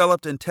 then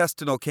developed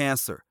intestinal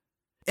cancer.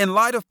 In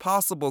light of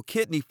possible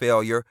kidney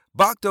failure,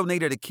 Bach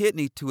donated a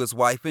kidney to his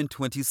wife in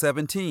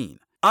 2017.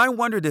 I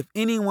wondered if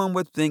anyone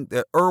would think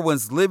that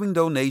Erwin's living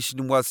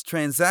donation was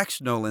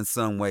transactional in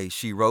some way,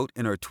 she wrote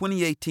in her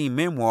 2018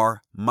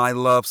 memoir, My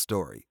Love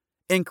Story.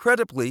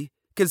 Incredibly,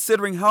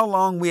 considering how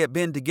long we had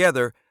been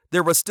together,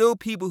 there were still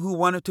people who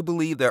wanted to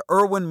believe that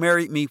Erwin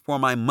married me for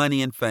my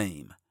money and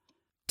fame.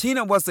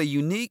 Tina was a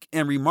unique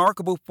and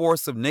remarkable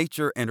force of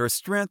nature, and her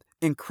strength,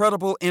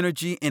 incredible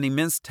energy, and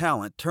immense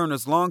talent,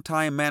 Turner's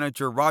longtime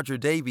manager Roger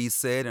Davies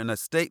said in a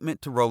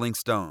statement to Rolling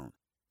Stone.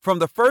 From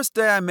the first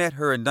day I met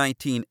her in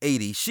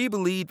 1980, she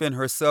believed in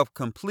herself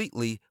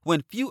completely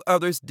when few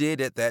others did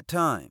at that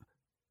time.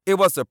 It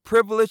was a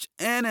privilege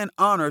and an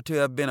honor to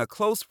have been a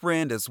close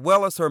friend as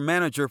well as her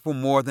manager for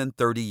more than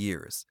 30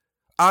 years.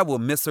 I will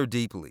miss her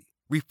deeply.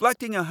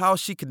 Reflecting on how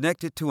she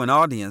connected to an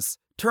audience,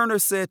 Turner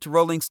said to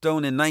Rolling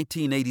Stone in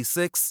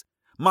 1986,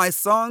 "My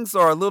songs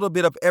are a little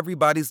bit of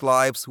everybody's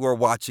lives who are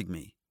watching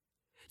me.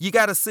 You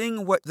gotta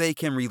sing what they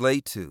can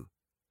relate to.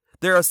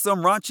 There are some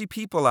raunchy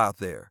people out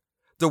there.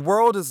 The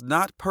world is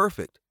not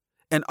perfect,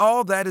 and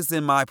all that is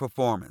in my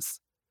performance.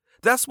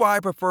 That's why I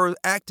prefer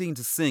acting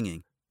to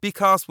singing,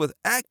 because with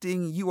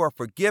acting, you are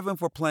forgiven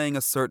for playing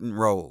a certain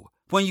role.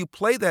 When you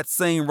play that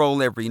same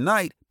role every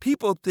night,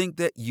 people think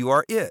that you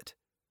are it.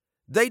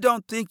 They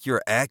don't think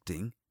you're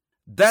acting.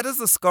 That is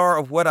the scar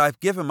of what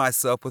I've given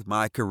myself with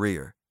my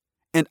career,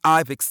 and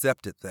I've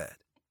accepted that."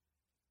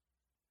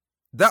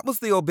 That was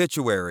the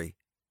obituary.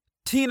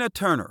 Tina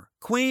Turner,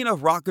 Queen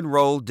of Rock and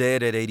Roll,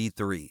 dead at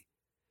 83.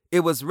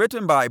 It was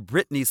written by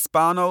Brittany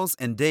Spanos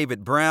and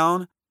David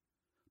Brown,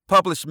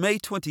 published May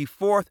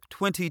 24,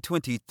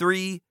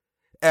 2023,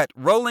 at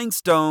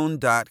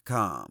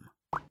rollingstone.com.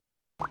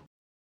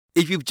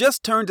 If you've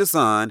just turned us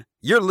on,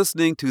 you're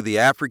listening to the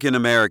African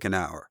American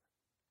Hour.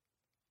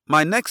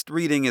 My next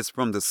reading is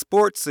from the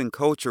sports and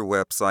culture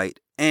website,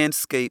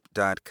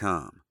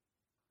 andscape.com.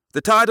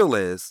 The title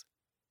is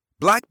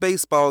Black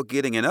Baseball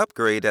Getting an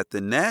Upgrade at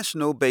the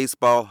National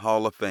Baseball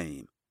Hall of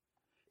Fame.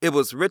 It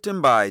was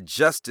written by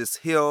Justice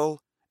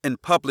Hill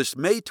and published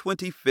May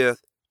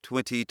 25,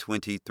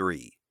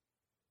 2023.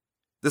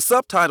 The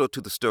subtitle to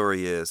the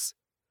story is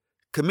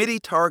Committee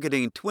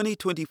Targeting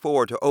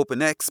 2024 to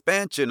Open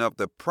Expansion of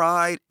the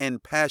Pride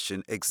and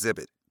Passion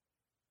Exhibit.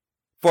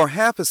 For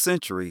half a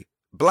century,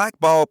 black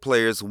ball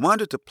players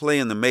wanted to play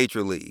in the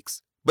major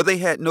leagues, but they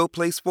had no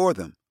place for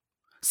them.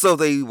 So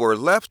they were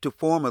left to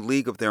form a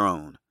league of their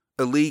own,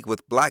 a league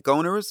with black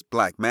owners,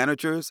 black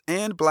managers,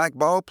 and black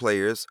ball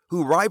players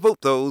who rivaled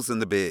those in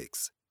the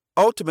bigs.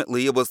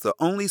 Ultimately, it was the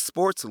only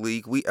sports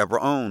league we ever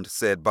owned,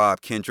 said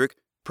Bob Kendrick,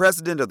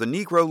 president of the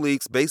Negro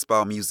Leagues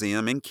Baseball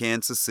Museum in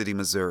Kansas City,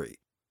 Missouri.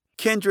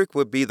 Kendrick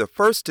would be the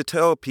first to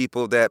tell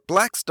people that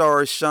black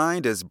stars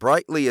shined as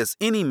brightly as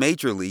any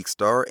major league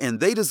star and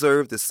they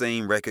deserved the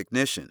same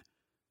recognition.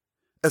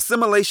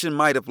 Assimilation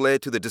might have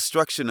led to the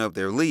destruction of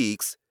their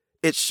leagues.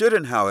 It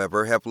shouldn't,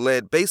 however, have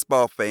led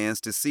baseball fans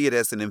to see it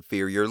as an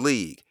inferior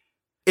league.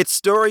 Its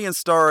story and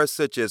stars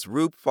such as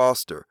Rube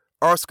Foster,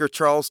 Oscar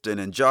Charleston,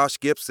 and Josh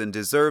Gibson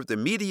deserved the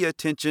media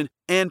attention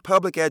and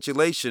public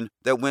adulation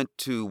that went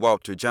to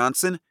Walter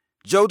Johnson,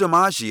 Joe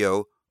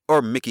DiMaggio,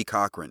 or Mickey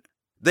Cochran.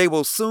 They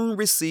will soon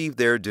receive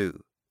their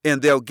due,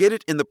 and they'll get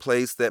it in the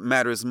place that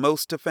matters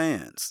most to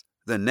fans,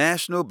 the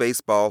National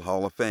Baseball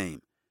Hall of Fame.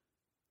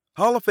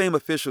 Hall of Fame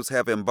officials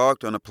have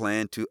embarked on a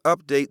plan to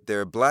update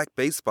their black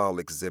baseball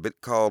exhibit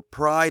called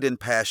Pride and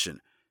Passion.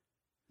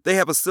 They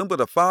have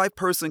assembled a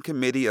 5-person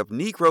committee of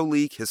Negro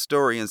League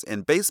historians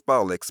and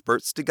baseball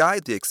experts to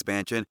guide the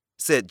expansion,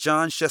 said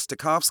John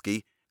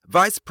Shestakofsky,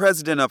 Vice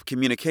President of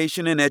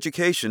Communication and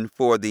Education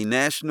for the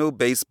National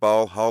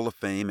Baseball Hall of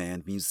Fame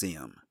and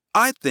Museum.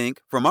 I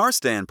think, from our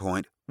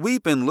standpoint,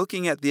 we've been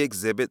looking at the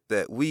exhibit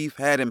that we've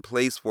had in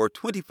place for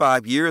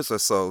 25 years or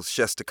so,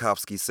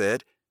 Shestakofsky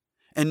said.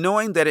 And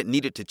knowing that it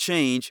needed to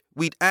change,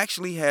 we'd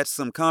actually had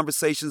some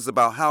conversations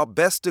about how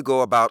best to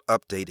go about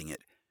updating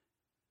it.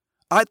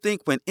 I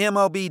think when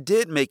MLB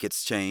did make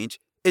its change,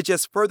 it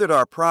just furthered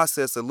our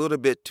process a little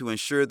bit to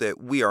ensure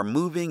that we are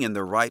moving in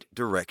the right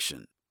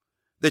direction.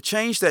 The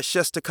change that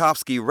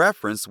Shestakofsky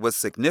referenced was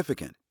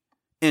significant.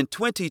 In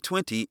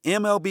 2020,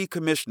 MLB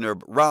Commissioner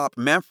Rob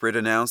Manfred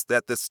announced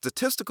that the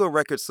statistical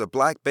records of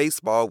black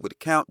baseball would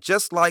count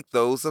just like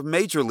those of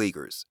major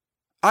leaguers.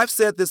 I've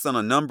said this on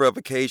a number of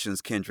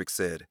occasions, Kendrick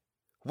said.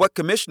 What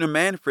Commissioner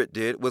Manfred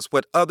did was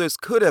what others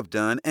could have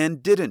done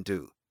and didn't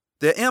do.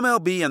 The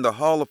MLB and the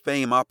Hall of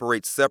Fame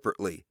operate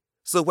separately,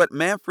 so what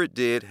Manfred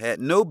did had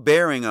no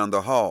bearing on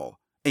the Hall,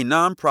 a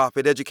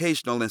nonprofit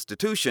educational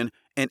institution,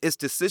 and its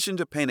decision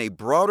to paint a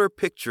broader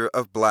picture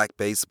of black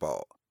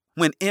baseball.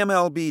 When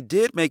MLB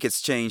did make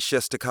its change,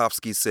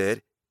 Shestakofsky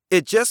said,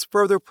 it just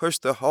further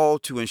pushed the Hall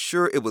to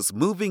ensure it was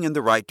moving in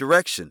the right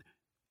direction.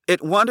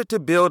 It wanted to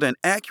build an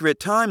accurate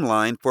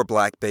timeline for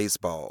black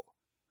baseball.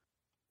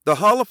 The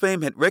Hall of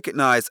Fame had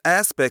recognized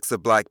aspects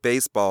of black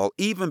baseball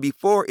even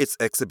before its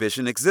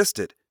exhibition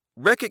existed.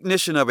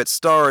 Recognition of its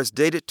stars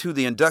dated to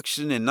the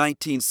induction in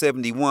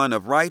 1971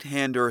 of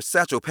right-hander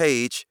Satchel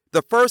Paige,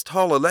 the first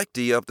Hall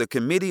electee of the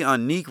Committee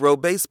on Negro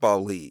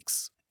Baseball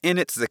Leagues. In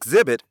its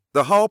exhibit,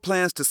 the Hall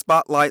plans to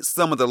spotlight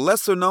some of the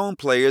lesser-known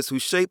players who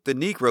shaped the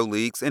Negro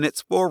Leagues and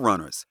its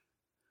forerunners.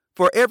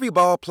 For every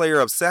ball player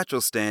of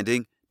Satchel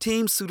standing,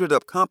 teams suited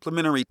up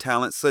complementary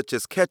talent such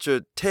as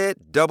catcher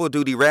Ted Double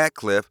Duty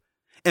Radcliffe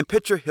and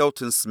pitcher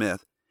Hilton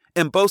Smith,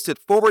 and boasted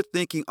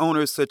forward-thinking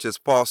owners such as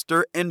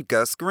Foster and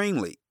Gus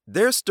Greenlee.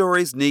 Their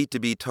stories need to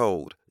be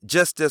told,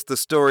 just as the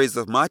stories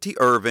of Monty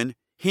Irvin,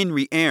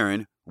 Henry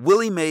Aaron,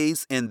 Willie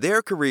Mays, and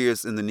their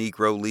careers in the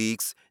Negro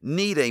Leagues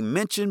need a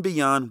mention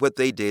beyond what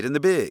they did in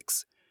the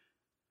bigs.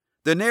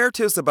 The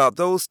narratives about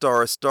those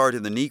stars start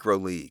in the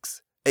Negro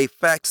Leagues, a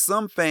fact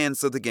some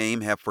fans of the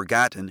game have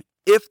forgotten,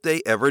 if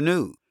they ever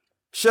knew.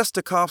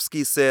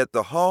 Shestakofsky said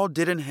the Hall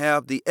didn't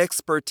have the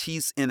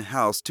expertise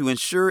in-house to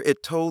ensure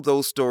it told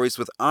those stories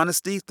with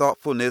honesty,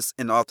 thoughtfulness,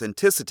 and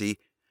authenticity,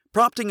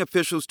 prompting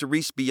officials to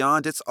reach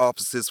beyond its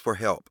offices for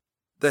help.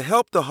 The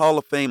help the Hall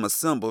of Fame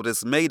assembled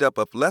is made up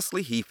of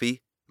Leslie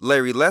Heafy,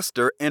 Larry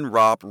Lester, and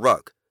Rob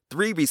Ruck,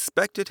 3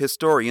 respected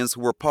historians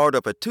who were part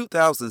of a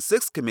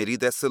 2006 committee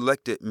that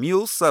selected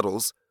Mule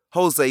Suttles,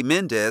 Jose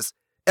Mendez,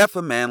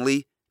 Effa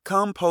Manley,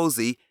 Com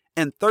Posey,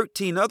 and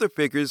 13 other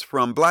figures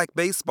from black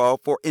baseball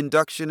for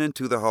induction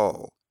into the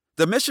Hall.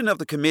 The mission of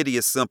the committee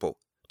is simple,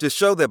 to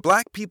show that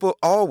black people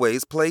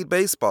always played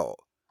baseball.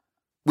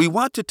 We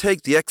want to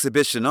take the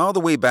exhibition all the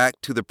way back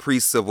to the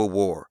pre-Civil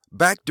War,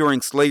 back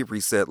during slavery,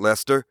 said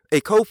Lester,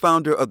 a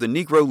co-founder of the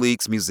Negro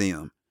Leagues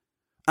Museum.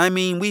 I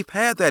mean, we've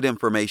had that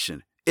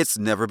information. It's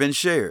never been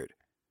shared.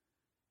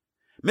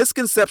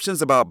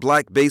 Misconceptions about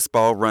black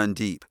baseball run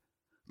deep.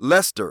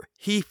 Lester,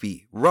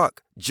 Heafy,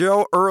 Ruck,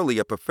 Gerald Early,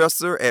 a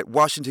professor at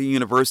Washington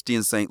University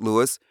in St.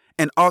 Louis,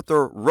 and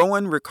author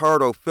Rowan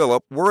Ricardo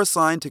Phillip were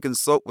assigned to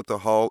consult with the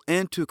Hall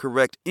and to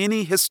correct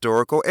any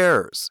historical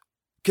errors.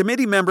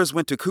 Committee members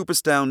went to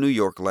Cooperstown, New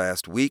York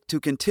last week to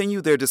continue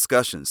their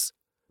discussions.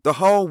 The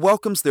Hall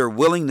welcomes their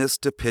willingness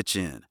to pitch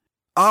in.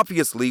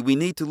 Obviously, we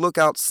need to look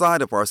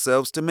outside of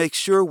ourselves to make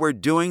sure we're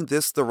doing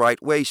this the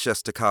right way,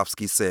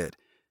 Shestakofsky said.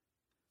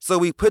 So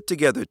we put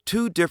together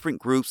 2 different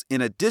groups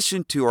in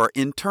addition to our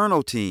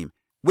internal team,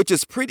 which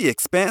is pretty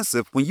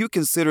expansive when you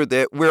consider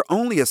that we're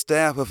only a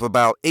staff of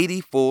about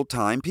 80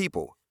 full-time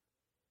people.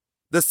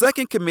 The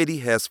second committee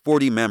has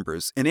 40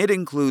 members, and it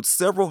includes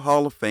several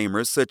Hall of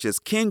Famers such as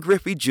Ken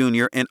Griffey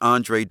Jr. and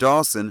Andre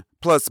Dawson,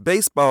 plus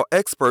baseball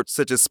experts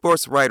such as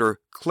sports writer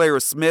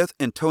Clara Smith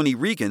and Tony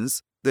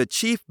Regans, the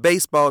Chief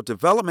Baseball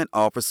Development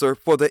Officer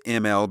for the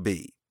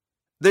MLB.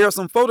 There are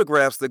some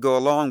photographs that go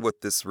along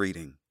with this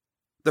reading.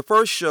 The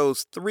first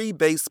shows 3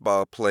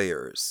 baseball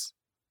players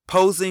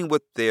posing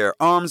with their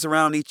arms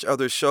around each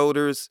other's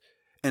shoulders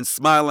and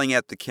smiling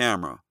at the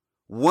camera.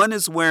 One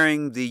is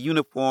wearing the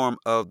uniform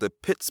of the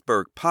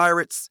Pittsburgh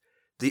Pirates,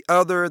 the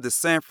other the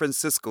San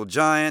Francisco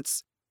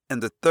Giants,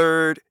 and the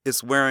third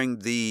is wearing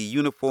the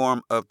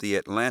uniform of the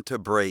Atlanta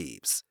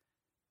Braves.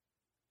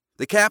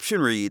 The caption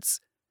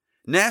reads,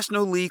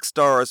 National League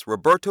stars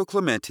Roberto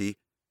Clemente,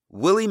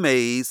 Willie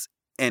Mays,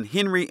 and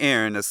Henry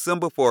Aaron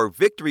assemble for a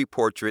victory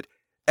portrait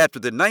after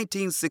the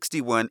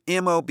 1961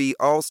 MLB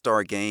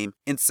All-Star Game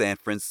in San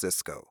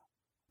Francisco.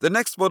 The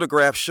next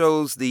photograph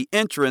shows the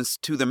entrance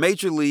to the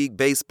Major League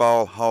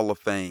Baseball Hall of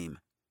Fame.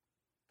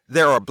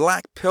 There are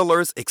black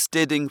pillars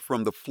extending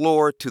from the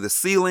floor to the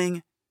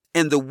ceiling,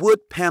 and the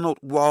wood-paneled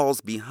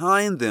walls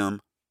behind them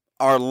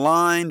are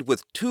lined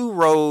with 2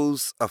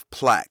 rows of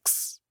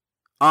plaques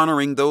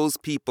honoring those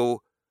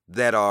people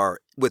that are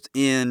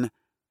within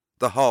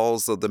the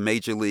halls of the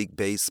Major League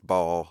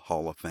Baseball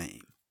Hall of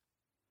Fame.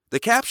 The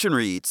caption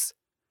reads,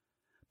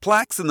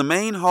 Plaques in the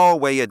main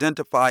hallway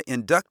identify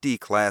inductee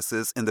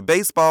classes in the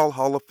Baseball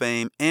Hall of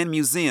Fame and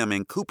Museum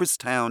in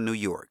Cooperstown, New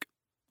York.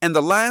 And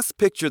the last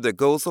picture that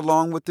goes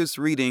along with this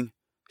reading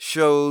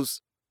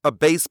shows a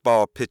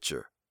baseball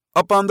pitcher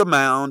up on the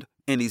mound,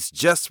 and he's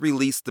just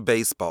released the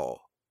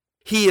baseball.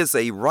 He is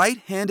a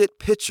right-handed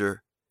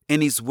pitcher,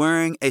 and he's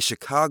wearing a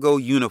Chicago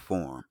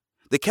uniform.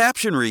 The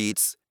caption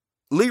reads,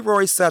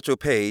 Leroy Satchel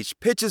Paige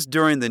pitches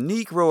during the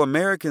Negro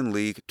American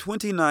League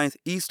 29th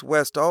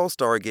East-West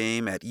All-Star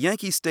Game at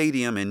Yankee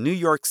Stadium in New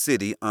York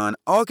City on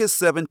August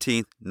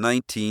 17,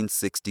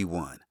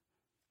 1961.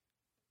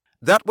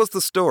 That was the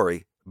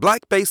story,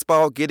 Black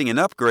Baseball Getting an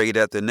Upgrade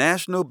at the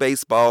National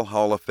Baseball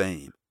Hall of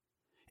Fame.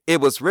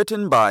 It was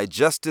written by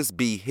Justice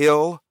B.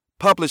 Hill,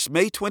 published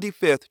May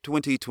 25,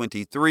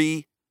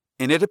 2023,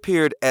 and it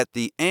appeared at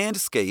the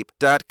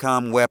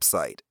Andscape.com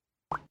website.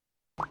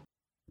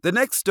 The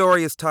next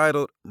story is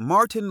titled,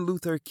 Martin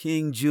Luther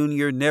King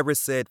Jr. Never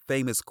Said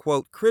Famous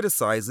Quote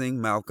Criticizing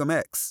Malcolm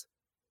X.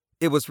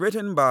 It was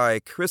written by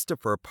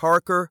Christopher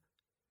Parker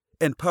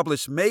and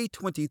published May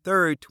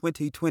 23,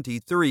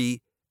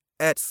 2023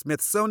 at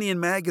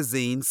Smithsonian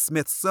Magazine,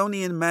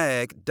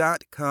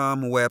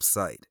 smithsonianmag.com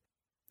website.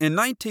 In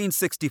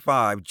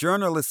 1965,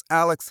 journalist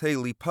Alex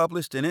Haley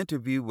published an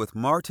interview with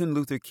Martin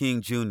Luther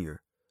King Jr.,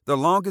 the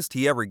longest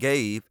he ever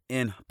gave,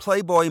 in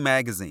Playboy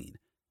magazine.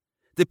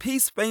 The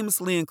piece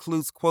famously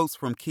includes quotes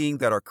from King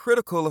that are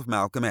critical of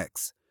Malcolm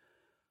X.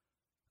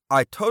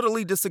 I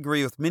totally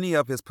disagree with many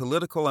of his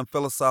political and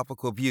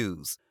philosophical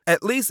views,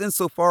 at least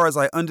insofar as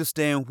I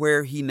understand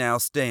where he now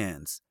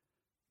stands.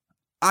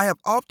 I have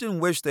often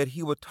wished that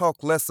he would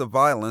talk less of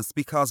violence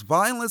because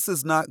violence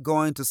is not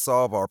going to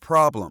solve our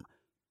problem.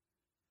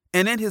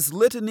 And in his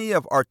litany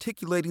of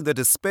articulating the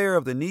despair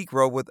of the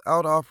Negro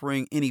without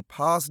offering any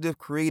positive,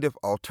 creative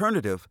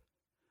alternative,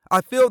 I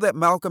feel that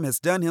Malcolm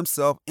has done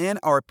himself and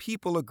our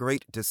people a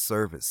great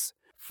disservice.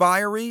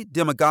 Fiery,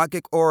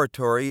 demagogic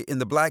oratory in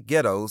the black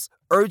ghettos,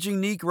 urging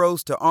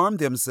Negroes to arm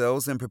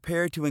themselves and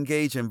prepare to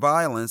engage in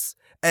violence,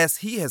 as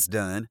he has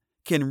done,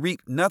 can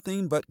reap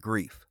nothing but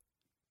grief.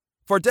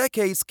 For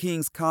decades,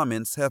 King's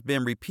comments have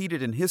been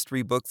repeated in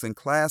history books and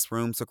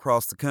classrooms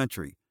across the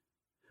country.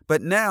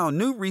 But now,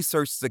 new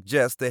research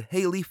suggests that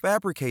Haley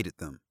fabricated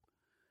them.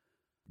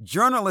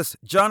 Journalist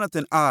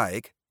Jonathan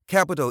Eig,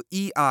 capital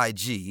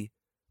E-I-G,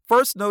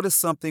 first noticed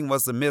something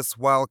was amiss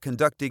while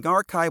conducting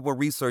archival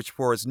research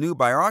for his new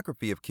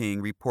biography of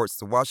King, reports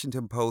the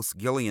Washington Post's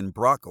Gillian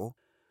Brockel.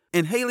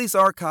 In Haley's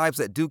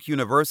archives at Duke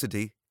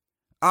University,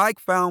 Eig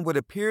found what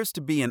appears to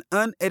be an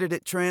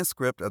unedited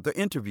transcript of the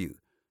interview.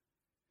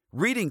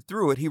 Reading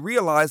through it, he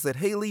realized that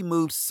Haley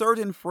moved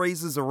certain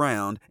phrases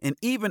around and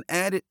even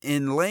added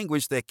in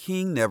language that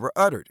King never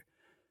uttered.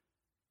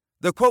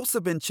 The quotes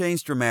have been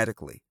changed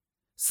dramatically.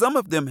 Some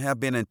of them have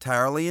been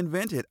entirely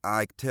invented,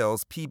 Eig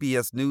tells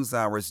PBS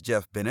NewsHour's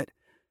Jeff Bennett.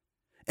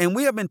 And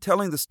we have been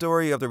telling the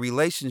story of the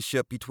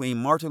relationship between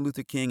Martin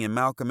Luther King and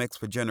Malcolm X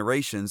for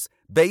generations,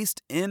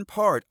 based in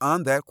part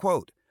on that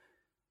quote.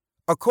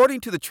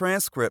 According to the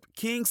transcript,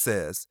 King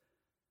says,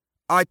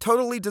 I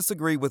totally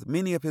disagree with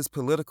many of his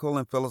political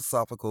and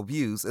philosophical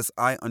views as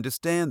I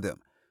understand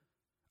them.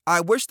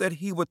 I wish that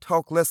he would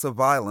talk less of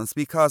violence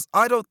because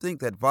I don't think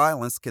that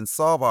violence can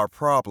solve our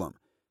problem.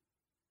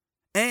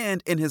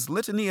 And in his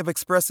litany of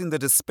expressing the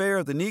despair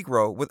of the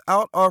Negro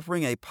without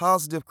offering a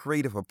positive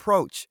creative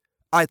approach,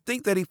 I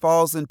think that he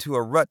falls into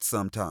a rut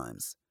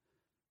sometimes.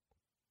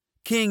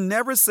 King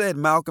never said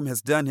Malcolm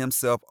has done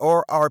himself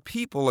or our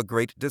people a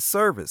great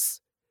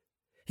disservice.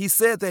 He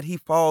said that he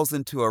falls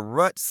into a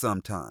rut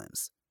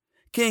sometimes.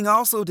 King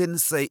also didn't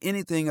say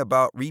anything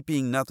about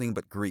reaping nothing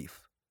but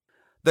grief.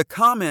 The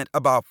comment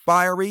about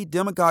fiery,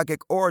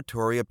 demagogic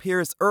oratory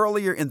appears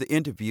earlier in the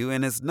interview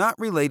and is not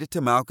related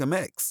to Malcolm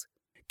X.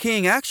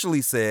 King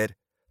actually said,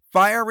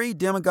 "Fiery,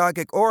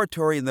 demagogic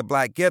oratory in the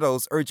black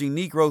ghettos urging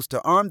Negroes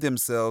to arm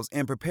themselves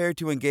and prepare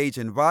to engage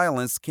in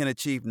violence can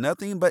achieve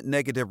nothing but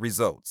negative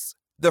results."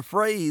 The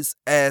phrase,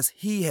 "as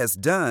he has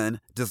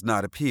done," does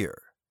not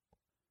appear.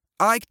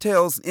 Ike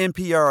tells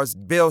NPR's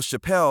Bill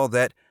Chappelle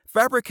that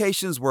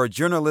fabrications were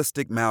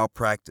journalistic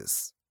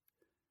malpractice.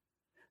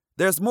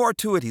 There's more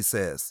to it, he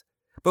says,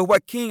 but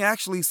what King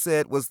actually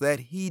said was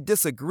that he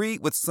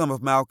disagreed with some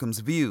of Malcolm's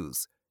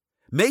views,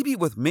 maybe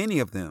with many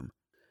of them,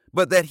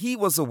 but that he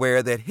was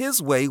aware that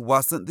his way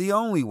wasn't the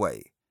only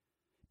way.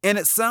 And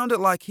it sounded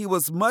like he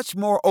was much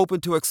more open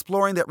to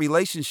exploring that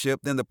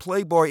relationship than the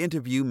Playboy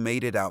interview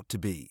made it out to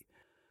be.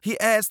 He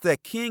adds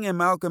that King and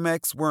Malcolm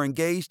X were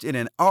engaged in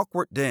an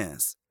awkward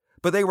dance,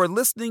 but they were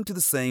listening to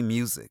the same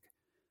music.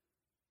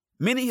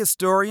 Many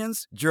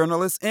historians,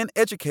 journalists, and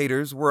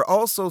educators were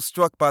also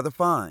struck by the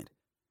find.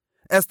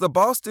 As the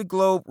Boston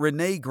Globe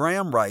Renee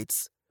Graham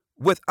writes,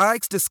 "With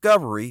Ike's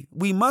discovery,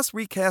 we must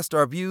recast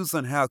our views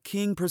on how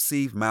King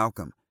perceived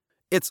Malcolm.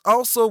 It's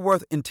also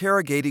worth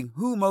interrogating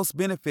who most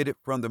benefited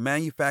from the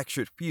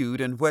manufactured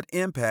feud and what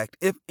impact,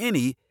 if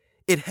any,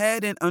 it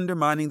had in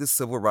undermining the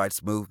civil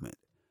rights movement."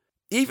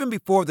 Even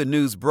before the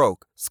news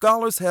broke,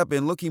 scholars have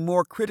been looking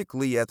more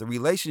critically at the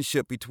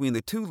relationship between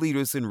the two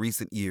leaders in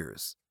recent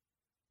years.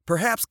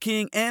 Perhaps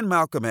King and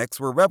Malcolm X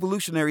were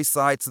revolutionary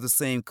sides of the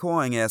same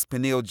coin, as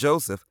Peniel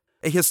Joseph,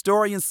 a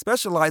historian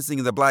specializing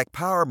in the Black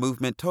Power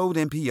movement, told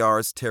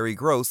NPR's Terry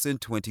Gross in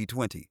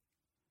 2020.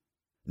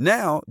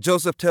 Now,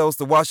 Joseph tells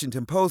the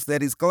Washington Post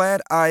that he's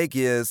glad Ike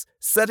is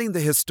setting the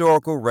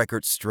historical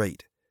record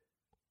straight.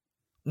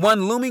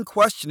 One looming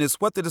question is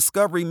what the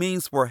discovery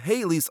means for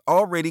Haley's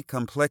already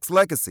complex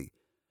legacy.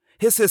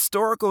 His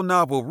historical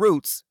novel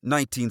Roots,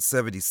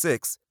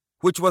 1976,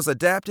 which was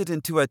adapted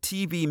into a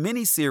TV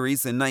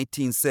miniseries in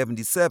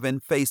 1977,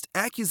 faced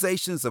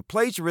accusations of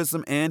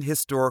plagiarism and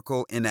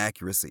historical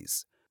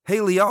inaccuracies.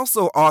 Haley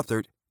also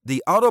authored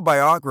The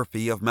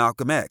Autobiography of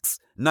Malcolm X,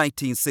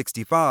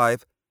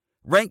 1965,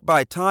 ranked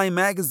by Time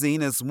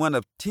Magazine as one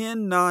of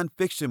 10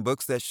 nonfiction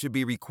books that should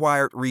be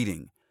required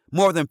reading.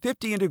 More than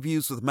 50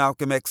 interviews with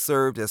Malcolm X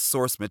served as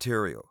source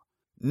material.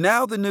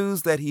 Now the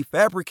news that he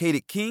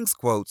fabricated King's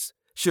quotes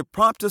should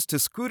prompt us to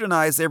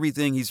scrutinize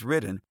everything he's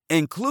written,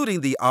 including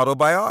the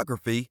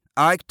autobiography,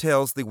 Ike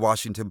tells the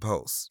Washington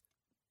Post.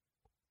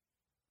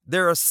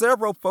 There are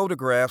several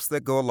photographs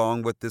that go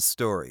along with this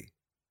story.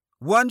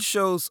 One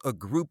shows a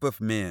group of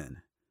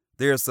men.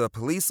 There's a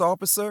police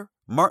officer,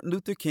 Martin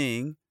Luther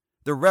King,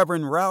 the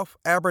Reverend Ralph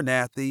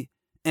Abernathy,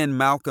 and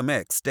Malcolm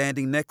X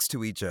standing next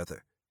to each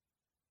other.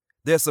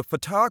 There's a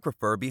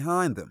photographer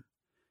behind them.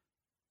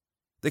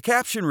 The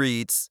caption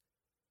reads,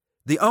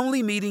 "The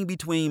only meeting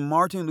between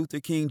Martin Luther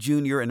King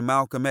Jr. and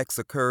Malcolm X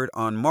occurred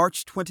on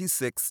March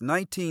 26,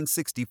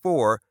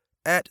 1964,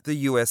 at the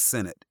U.S.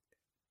 Senate."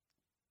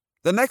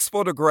 The next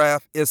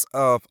photograph is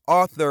of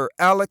author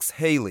Alex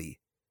Haley.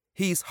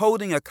 He's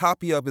holding a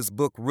copy of his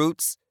book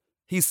Roots.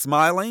 He's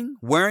smiling,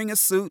 wearing a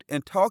suit,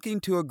 and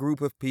talking to a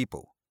group of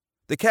people.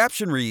 The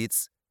caption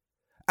reads,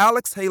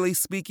 "Alex Haley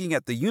speaking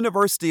at the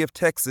University of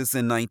Texas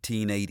in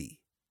 1980.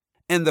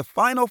 And the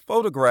final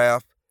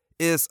photograph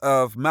is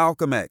of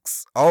Malcolm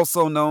X,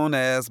 also known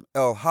as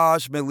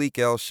El-Hajj Malik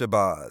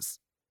El-Shabazz.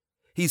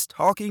 He's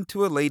talking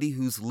to a lady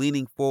who's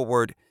leaning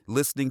forward,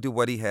 listening to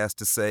what he has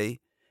to say,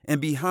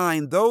 and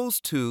behind those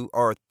two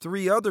are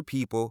 3 other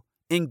people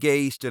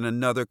engaged in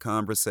another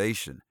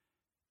conversation.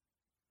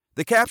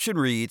 The caption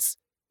reads,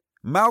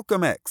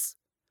 "Malcolm X,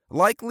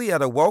 likely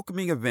at a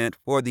welcoming event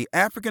for the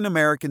African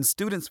American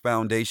Students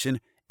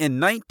Foundation in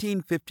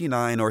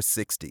 1959 or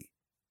 60.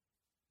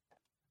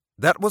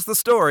 That was the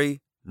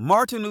story.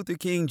 Martin Luther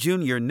King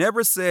Jr.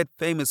 never said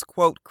famous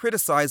quote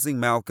criticizing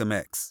Malcolm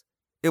X.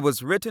 It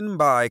was written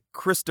by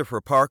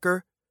Christopher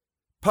Parker,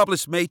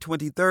 published May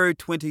 23,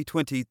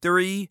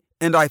 2023,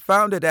 and I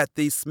found it at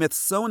the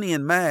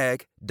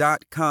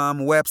SmithsonianMag.com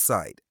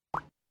website.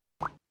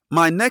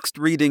 My next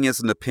reading is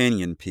an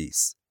opinion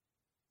piece.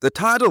 The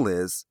title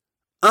is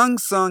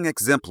Unsung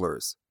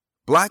Exemplars,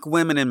 Black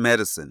Women in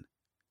Medicine.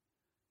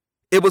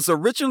 It was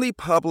originally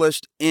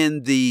published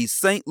in the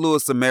St.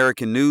 Louis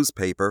American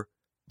newspaper,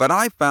 but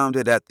I found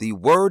it at the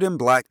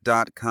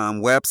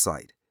wordinblack.com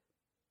website.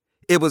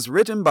 It was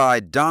written by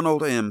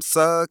Donald M.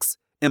 Suggs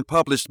and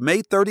published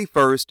May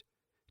 31st,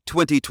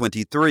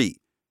 2023.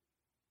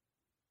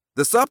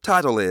 The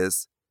subtitle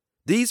is,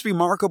 "These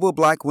remarkable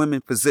Black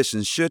women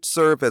physicians should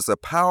serve as a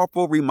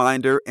powerful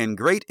reminder and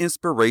great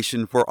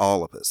inspiration for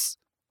all of us."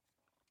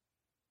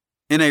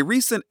 In a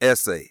recent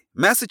essay,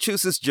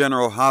 Massachusetts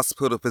General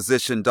Hospital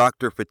physician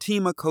Dr.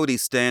 Fatima Cody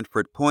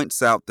Stanford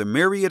points out the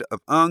myriad of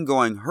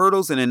ongoing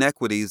hurdles and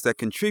inequities that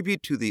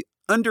contribute to the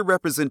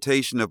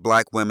underrepresentation of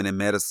Black women in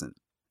medicine.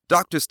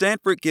 Dr.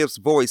 Stanford gives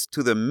voice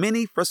to the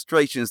many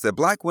frustrations that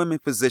Black women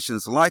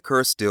physicians like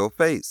her still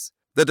face.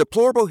 The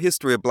deplorable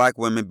history of Black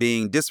women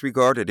being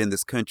disregarded in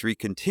this country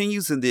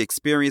continues in the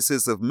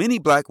experiences of many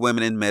Black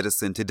women in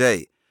medicine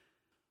today.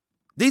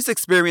 These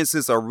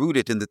experiences are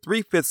rooted in the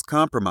Three-Fifths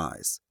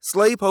Compromise.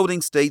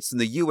 Slaveholding states in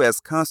the U.S.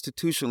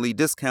 constitutionally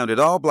discounted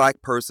all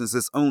black persons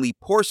as only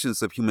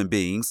portions of human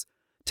beings,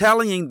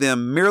 tallying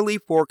them merely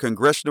for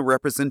congressional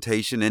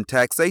representation and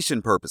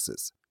taxation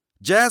purposes.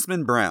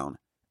 Jasmine Brown,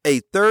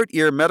 a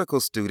third-year medical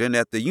student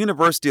at the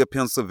University of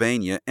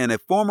Pennsylvania and a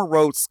former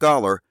Rhodes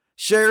Scholar,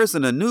 shares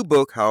in a new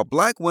book how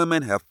black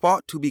women have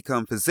fought to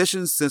become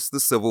physicians since the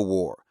Civil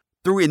War.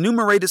 Through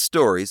enumerated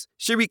stories,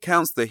 she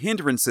recounts the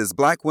hindrances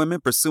black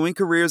women pursuing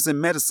careers in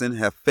medicine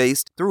have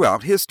faced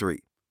throughout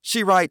history.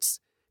 She writes,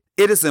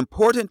 "It is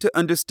important to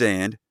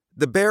understand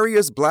the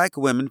barriers black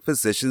women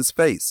physicians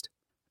faced.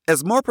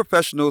 As more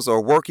professionals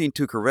are working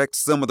to correct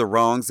some of the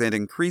wrongs and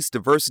increase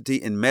diversity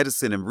in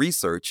medicine and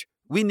research,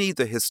 we need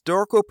the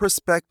historical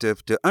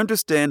perspective to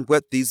understand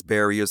what these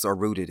barriers are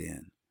rooted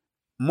in.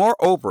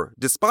 Moreover,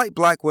 despite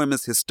black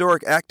women's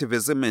historic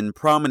activism in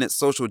prominent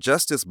social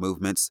justice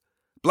movements,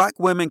 black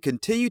women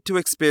continue to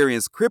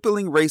experience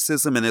crippling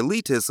racism and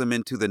elitism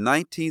into the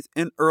 19th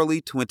and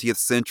early 20th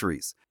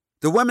centuries.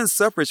 The women's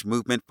suffrage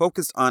movement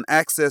focused on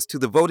access to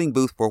the voting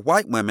booth for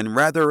white women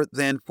rather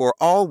than for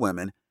all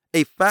women,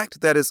 a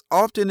fact that is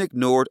often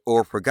ignored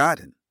or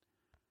forgotten.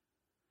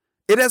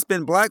 It has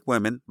been black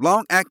women,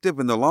 long active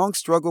in the long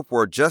struggle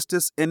for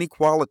justice and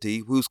equality,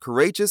 whose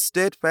courageous,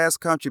 steadfast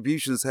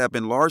contributions have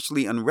been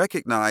largely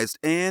unrecognized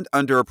and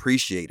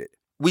underappreciated.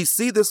 We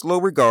see this low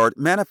regard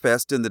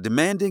manifest in the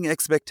demanding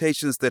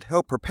expectations that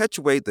help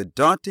perpetuate the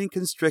daunting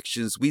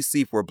constrictions we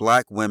see for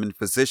black women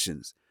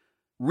physicians.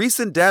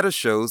 Recent data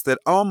shows that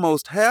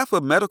almost half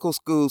of medical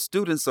school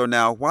students are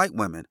now white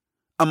women.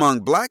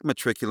 Among black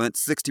matriculants,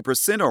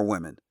 60% are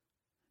women.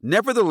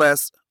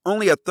 Nevertheless,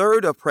 only a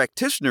third of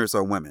practitioners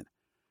are women.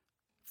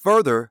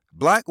 Further,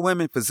 black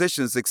women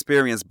physicians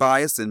experience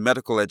bias in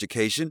medical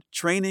education,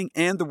 training,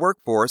 and the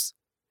workforce,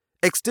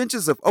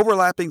 extensions of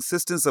overlapping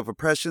systems of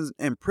oppression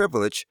and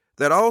privilege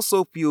that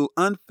also fuel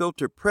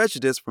unfiltered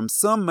prejudice from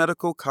some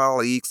medical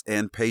colleagues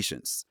and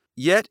patients.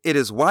 Yet, it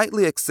is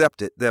widely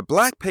accepted that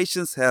black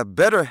patients have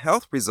better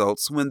health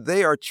results when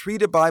they are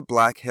treated by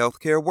black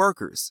healthcare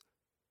workers.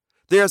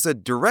 There's a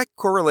direct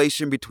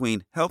correlation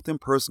between health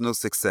and personal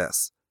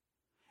success.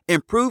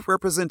 Improved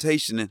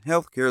representation in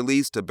healthcare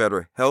leads to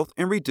better health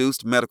and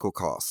reduced medical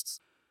costs.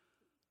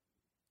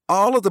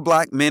 All of the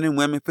black men and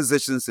women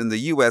physicians in the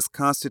U.S.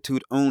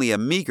 constitute only a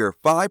meager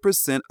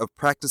 5% of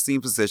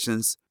practicing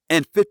physicians,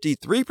 and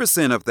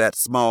 53% of that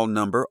small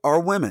number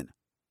are women.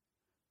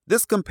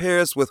 This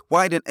compares with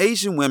white and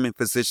Asian women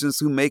physicians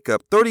who make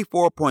up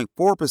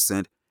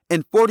 34.4%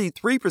 and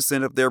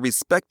 43% of their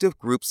respective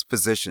groups'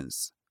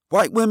 physicians.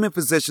 White women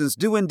physicians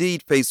do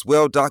indeed face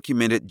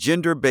well-documented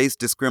gender-based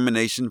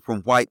discrimination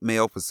from white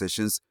male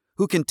physicians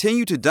who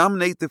continue to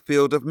dominate the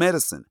field of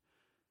medicine.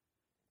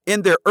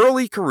 In their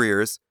early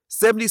careers,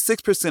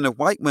 76% of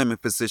white women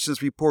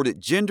physicians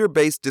reported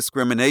gender-based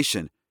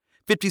discrimination,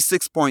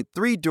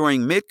 56.3%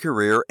 during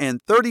mid-career, and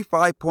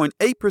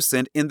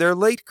 35.8% in their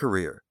late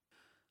career.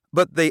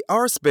 But they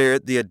are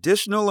spared the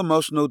additional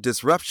emotional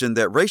disruption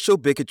that racial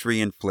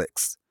bigotry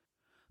inflicts.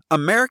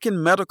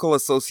 American Medical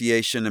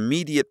Association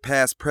immediate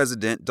past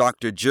president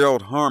Dr.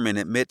 Gerald Harmon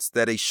admits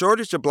that a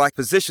shortage of black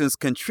physicians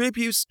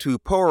contributes to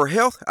poorer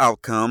health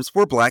outcomes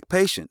for black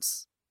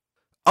patients.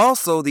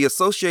 Also, the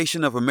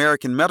Association of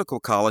American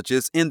Medical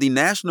Colleges and the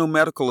National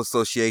Medical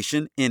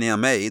Association,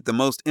 NMA, the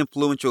most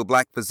influential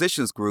black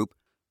physicians group,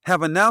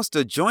 have announced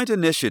a joint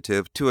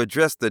initiative to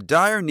address the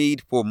dire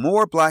need for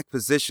more black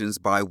physicians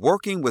by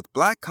working with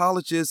black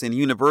colleges and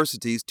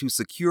universities to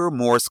secure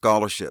more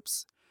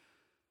scholarships.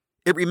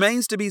 It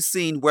remains to be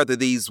seen whether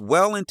these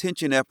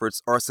well-intentioned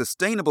efforts are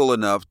sustainable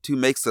enough to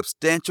make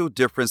substantial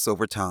difference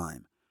over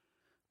time.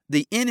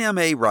 The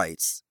NMA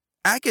writes,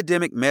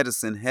 "Academic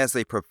medicine has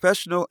a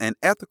professional and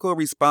ethical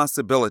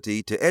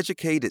responsibility to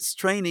educate its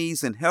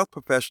trainees and health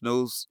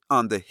professionals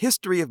on the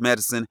history of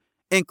medicine,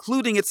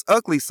 including its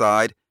ugly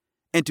side,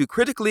 and to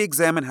critically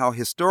examine how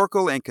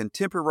historical and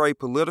contemporary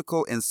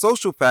political and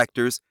social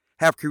factors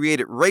have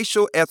created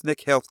racial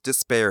ethnic health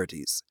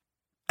disparities.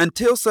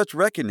 Until such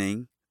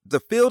reckoning, the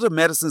field of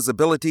medicine's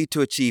ability to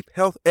achieve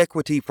health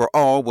equity for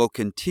all will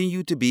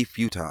continue to be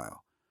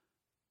futile."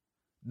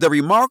 The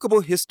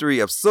remarkable history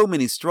of so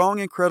many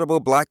strong and credible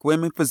black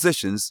women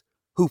physicians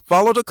who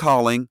followed a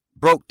calling,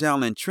 broke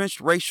down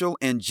entrenched racial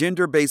and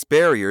gender-based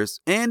barriers,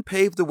 and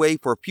paved the way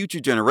for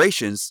future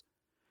generations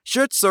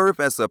should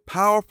serve as a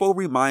powerful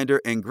reminder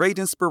and great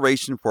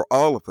inspiration for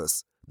all of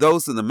us,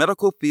 those in the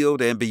medical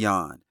field and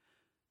beyond.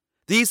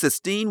 These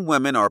esteemed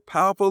women are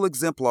powerful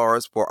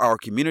exemplars for our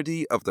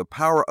community of the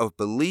power of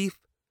belief,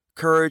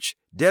 courage,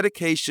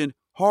 dedication,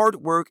 hard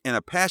work, and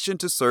a passion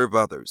to serve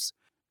others.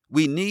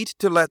 We need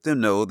to let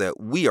them know that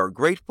we are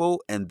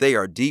grateful and they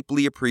are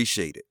deeply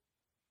appreciated.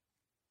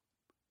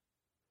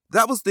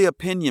 That was the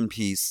opinion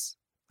piece,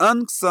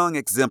 Unsung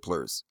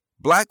Exemplars,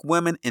 Black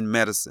Women in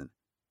Medicine.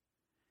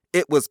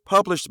 It was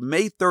published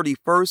May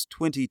 31st,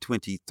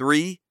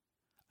 2023.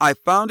 I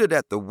found it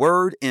at the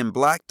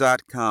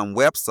wordinblack.com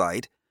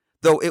website,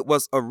 though it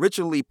was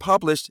originally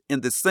published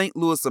in the St.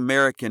 Louis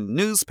American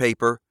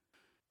newspaper.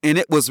 and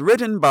it was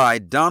written by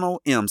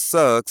Donald M.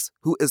 Suggs,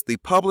 who is the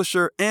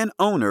publisher and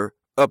owner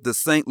of the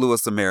St.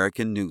 Louis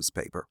American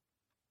newspaper.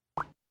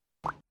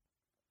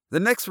 The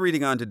next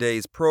reading on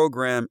today's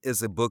program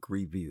is a book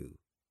review.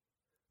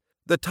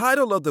 The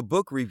title of the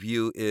book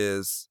review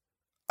is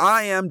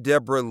I Am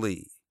Deborah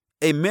Lee,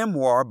 a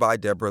memoir by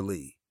Deborah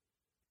Lee.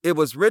 It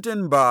was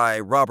written by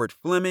Robert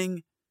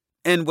Fleming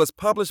and was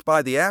published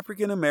by the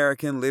African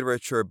American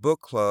Literature Book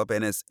Club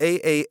and its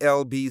AALBC.com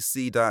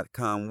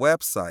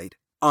website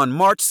on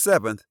March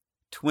 7,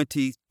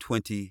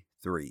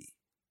 2023.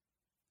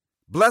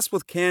 Blessed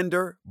with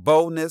candor,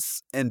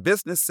 boldness, and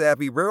business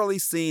savvy rarely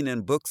seen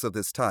in books of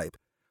this type,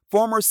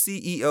 former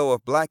CEO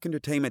of Black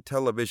Entertainment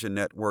Television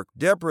Network,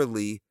 Deborah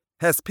Lee,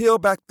 has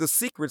peeled back the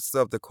secrets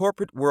of the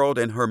corporate world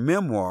in her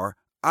memoir,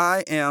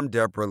 I Am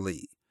Deborah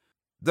Lee.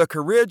 The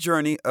career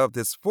journey of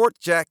this Fort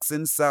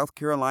Jackson, South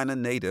Carolina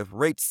native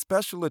rates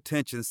special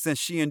attention since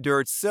she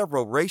endured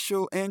several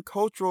racial and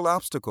cultural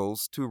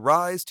obstacles to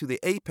rise to the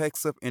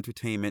apex of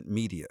entertainment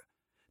media.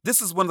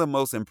 This is one of the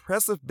most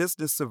impressive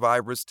business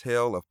survivors'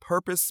 tale of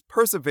purpose,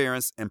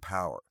 perseverance, and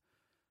power.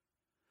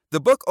 The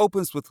book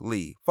opens with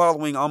Lee,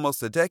 following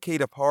almost a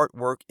decade of hard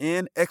work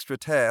and extra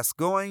tasks,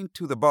 going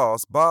to the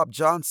boss, Bob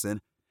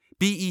Johnson,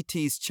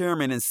 BET's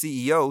chairman and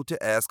CEO,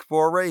 to ask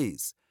for a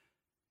raise.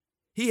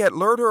 He had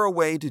lured her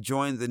away to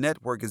join the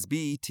network as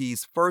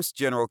BET's first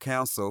general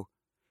counsel,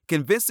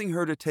 convincing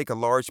her to take a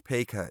large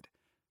pay cut.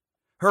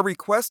 Her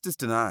request is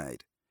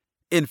denied.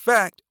 In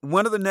fact,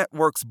 one of the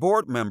network's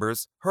board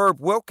members, Herb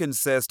Wilkins,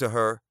 says to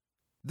her,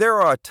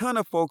 "There are a ton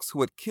of folks who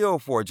would kill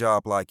for a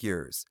job like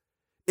yours.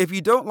 If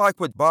you don't like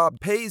what Bob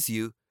pays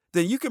you,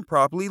 then you can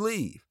probably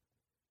leave."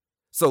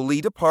 So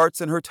Lee departs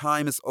and her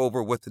time is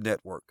over with the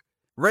network.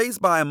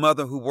 Raised by a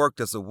mother who worked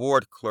as a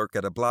ward clerk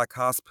at a black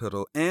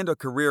hospital and a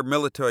career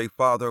military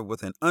father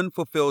with an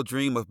unfulfilled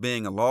dream of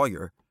being a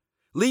lawyer,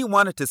 Lee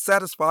wanted to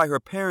satisfy her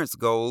parents'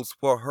 goals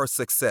for her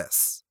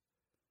success.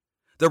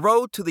 The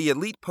road to the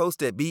elite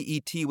post at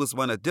BET was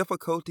one of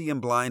difficulty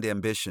and blind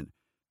ambition.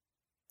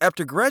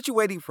 After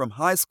graduating from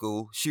high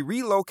school, she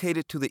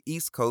relocated to the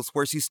East Coast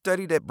where she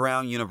studied at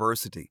Brown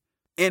University.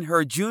 In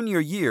her junior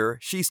year,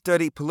 she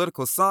studied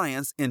political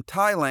science in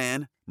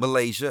Thailand,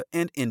 Malaysia,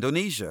 and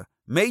Indonesia,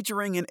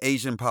 majoring in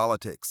Asian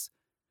politics.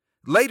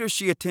 Later,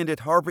 she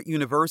attended Harvard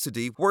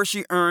University, where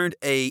she earned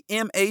a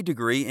MA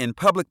degree in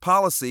public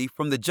policy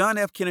from the John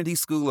F. Kennedy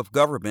School of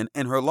Government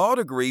and her law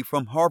degree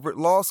from Harvard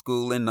Law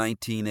School in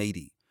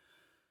 1980.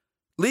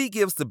 Lee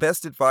gives the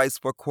best advice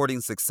for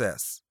courting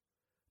success.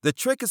 The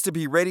trick is to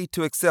be ready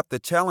to accept the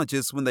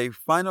challenges when they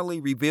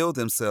finally reveal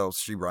themselves,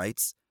 she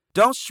writes.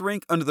 Don't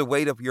shrink under the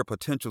weight of your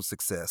potential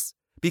success,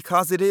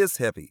 because it is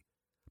heavy,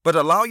 but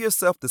allow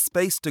yourself the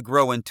space to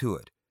grow into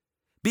it.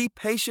 Be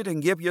patient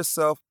and give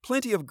yourself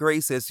plenty of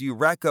grace as you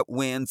rack up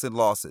wins and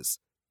losses.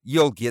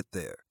 You'll get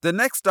there. The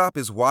next stop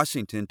is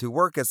Washington to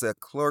work as a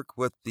clerk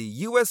with the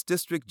U.S.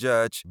 District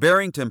Judge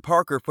Barrington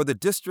Parker for the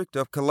District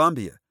of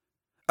Columbia.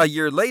 A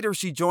year later,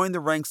 she joined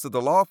the ranks of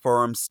the law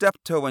firm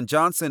Steptoe &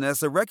 Johnson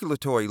as a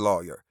regulatory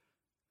lawyer.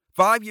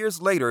 5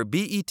 years later,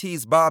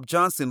 BET's Bob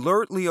Johnson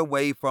lured Lee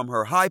away from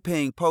her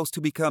high-paying post to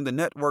become the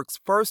network's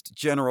first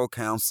general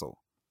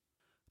counsel.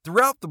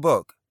 Throughout the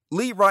book,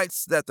 Lee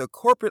writes that the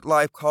corporate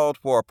life called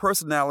for a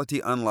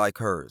personality unlike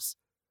hers.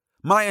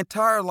 My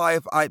entire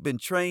life I'd been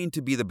trained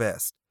to be the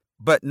best,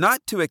 but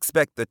not to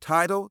expect the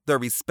title, the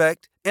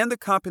respect, and the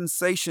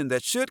compensation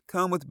that should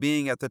come with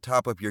being at the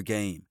top of your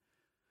game.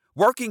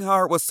 Working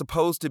hard was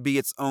supposed to be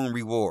its own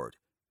reward.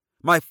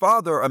 My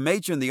father, a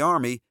major in the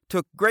Army,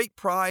 took great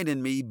pride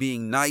in me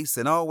being nice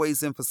and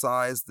always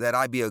emphasized that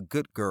I be a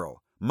good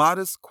girl,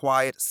 modest,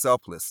 quiet,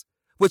 selfless,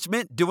 which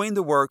meant doing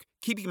the work,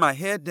 keeping my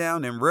head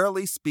down, and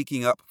rarely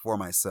speaking up for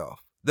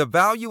myself. The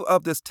value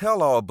of this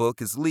tell-all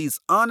book is Lee's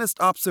honest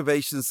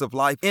observations of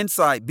life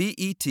inside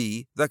BET,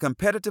 the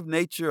competitive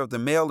nature of the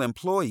male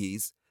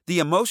employees, the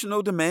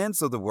emotional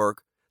demands of the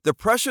work, the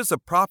pressures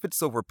of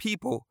profits over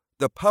people,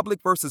 the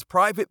public versus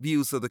private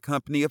views of the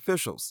company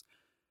officials.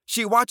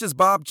 She watches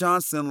Bob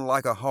Johnson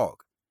like a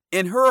hawk.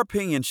 In her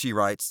opinion, she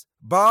writes,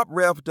 Bob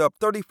revved up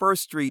 31st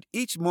Street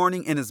each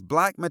morning in his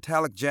black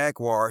metallic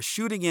Jaguar,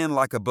 shooting in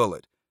like a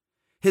bullet.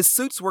 His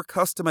suits were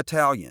custom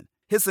Italian,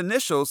 his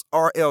initials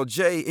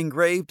RLJ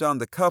engraved on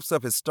the cuffs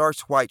of his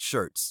starched white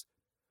shirts.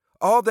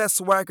 All that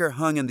swagger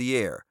hung in the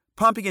air,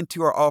 pumping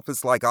into our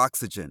office like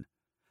oxygen.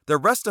 The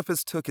rest of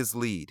us took his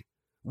lead.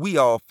 We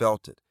all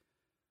felt it.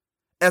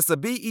 As a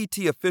BET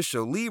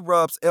official, Lee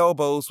rubs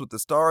elbows with the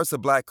stars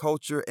of black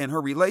culture, and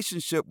her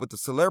relationship with the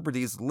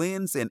celebrities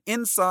lends an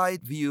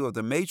inside view of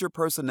the major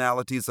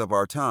personalities of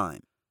our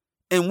time.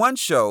 In one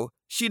show,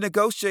 she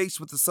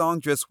negotiates with the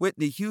songstress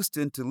Whitney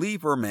Houston to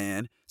leave her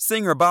man,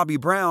 singer Bobby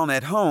Brown,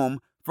 at home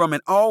from an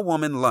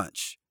all-woman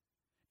lunch.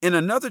 In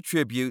another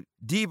tribute,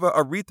 diva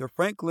Aretha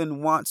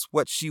Franklin wants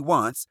what she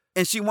wants,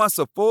 and she wants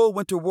a full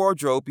winter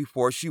wardrobe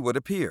before she would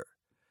appear.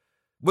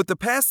 With the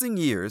passing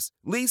years,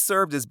 Lee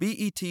served as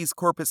BET's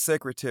corporate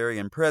secretary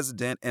and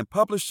president and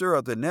publisher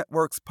of the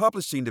network's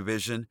publishing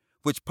division,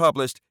 which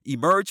published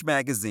Emerge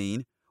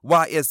Magazine,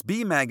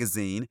 YSB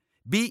Magazine,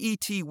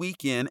 BET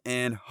Weekend,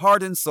 and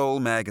Heart and Soul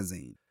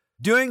magazine.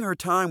 During her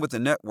time with the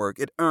network,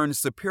 it earned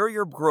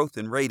superior growth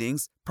in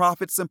ratings,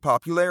 profits, and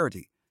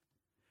popularity.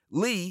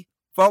 Lee,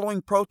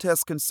 following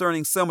protests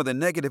concerning some of the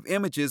negative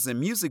images and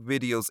music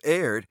videos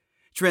aired,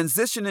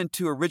 transitioned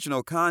into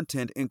original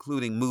content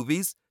including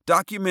movies,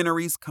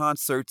 documentaries,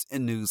 concerts,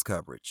 and news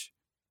coverage.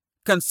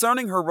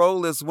 Concerning her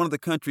role as one of the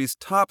country's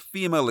top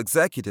female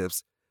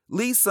executives,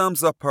 Lee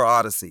sums up her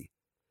odyssey.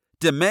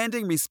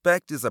 Demanding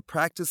respect is a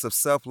practice of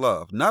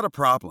self-love, not a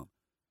problem.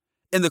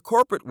 In the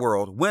corporate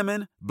world,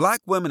 women,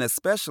 black women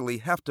especially,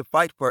 have to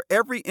fight for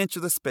every inch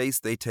of the space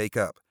they take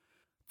up.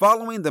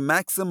 Following the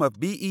maxim of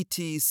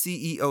BET's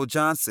CEO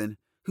Johnson,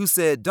 who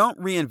said, "Don't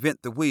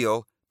reinvent the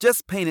wheel,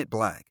 just paint it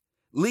black,"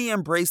 Lee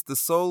embraced the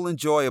soul and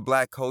joy of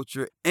black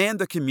culture and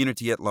the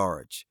community at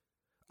large.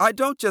 "I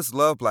don't just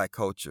love black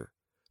culture.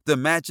 The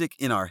magic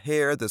in our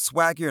hair, the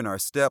swagger in our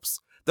steps,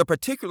 the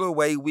particular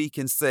way we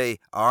can say,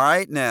 'all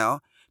right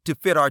now,' to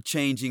fit our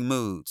changing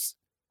moods.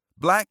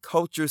 Black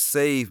culture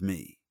saved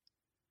me."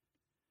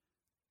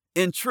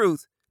 In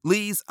truth,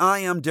 Lee's I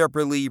Am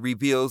Deborah Lee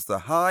reveals the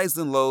highs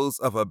and lows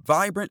of a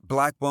vibrant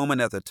black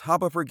woman at the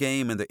top of her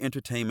game in the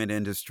entertainment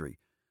industry.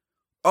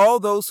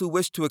 All those who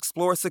wish to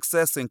explore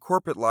success in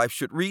corporate life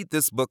should read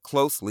this book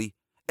closely,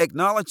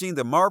 acknowledging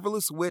the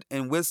marvelous wit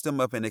and wisdom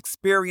of an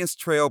experienced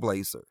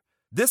trailblazer.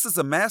 This is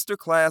a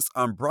masterclass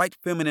on bright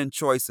feminine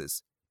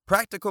choices,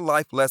 practical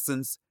life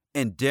lessons,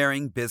 and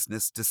daring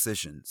business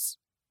decisions.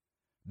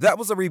 That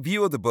was a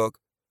review of the book,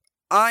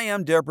 I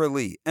Am Deborah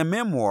Lee, a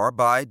memoir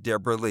by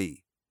Deborah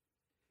Lee.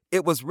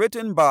 It was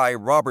written by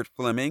Robert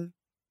Fleming,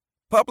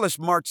 published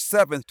March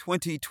 7,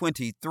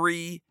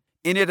 2023,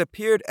 and it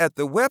appeared at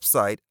the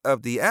website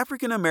of the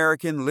African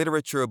American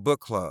Literature Book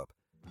Club,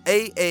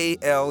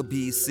 AALBC.com.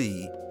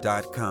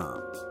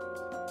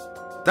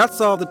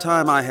 That's all the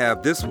time I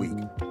have this week.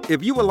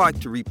 If you would like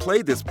to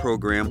replay this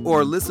program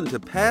or listen to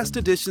past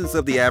editions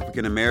of the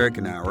African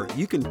American Hour,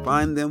 you can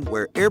find them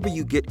wherever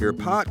you get your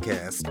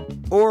podcasts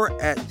or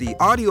at the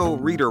Audio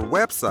Reader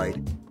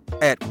website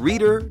at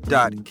reader.ku.edu.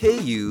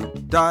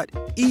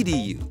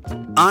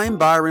 I'm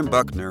Byron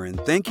Buckner, and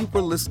thank you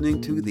for listening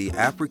to the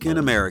African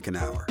American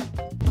Hour.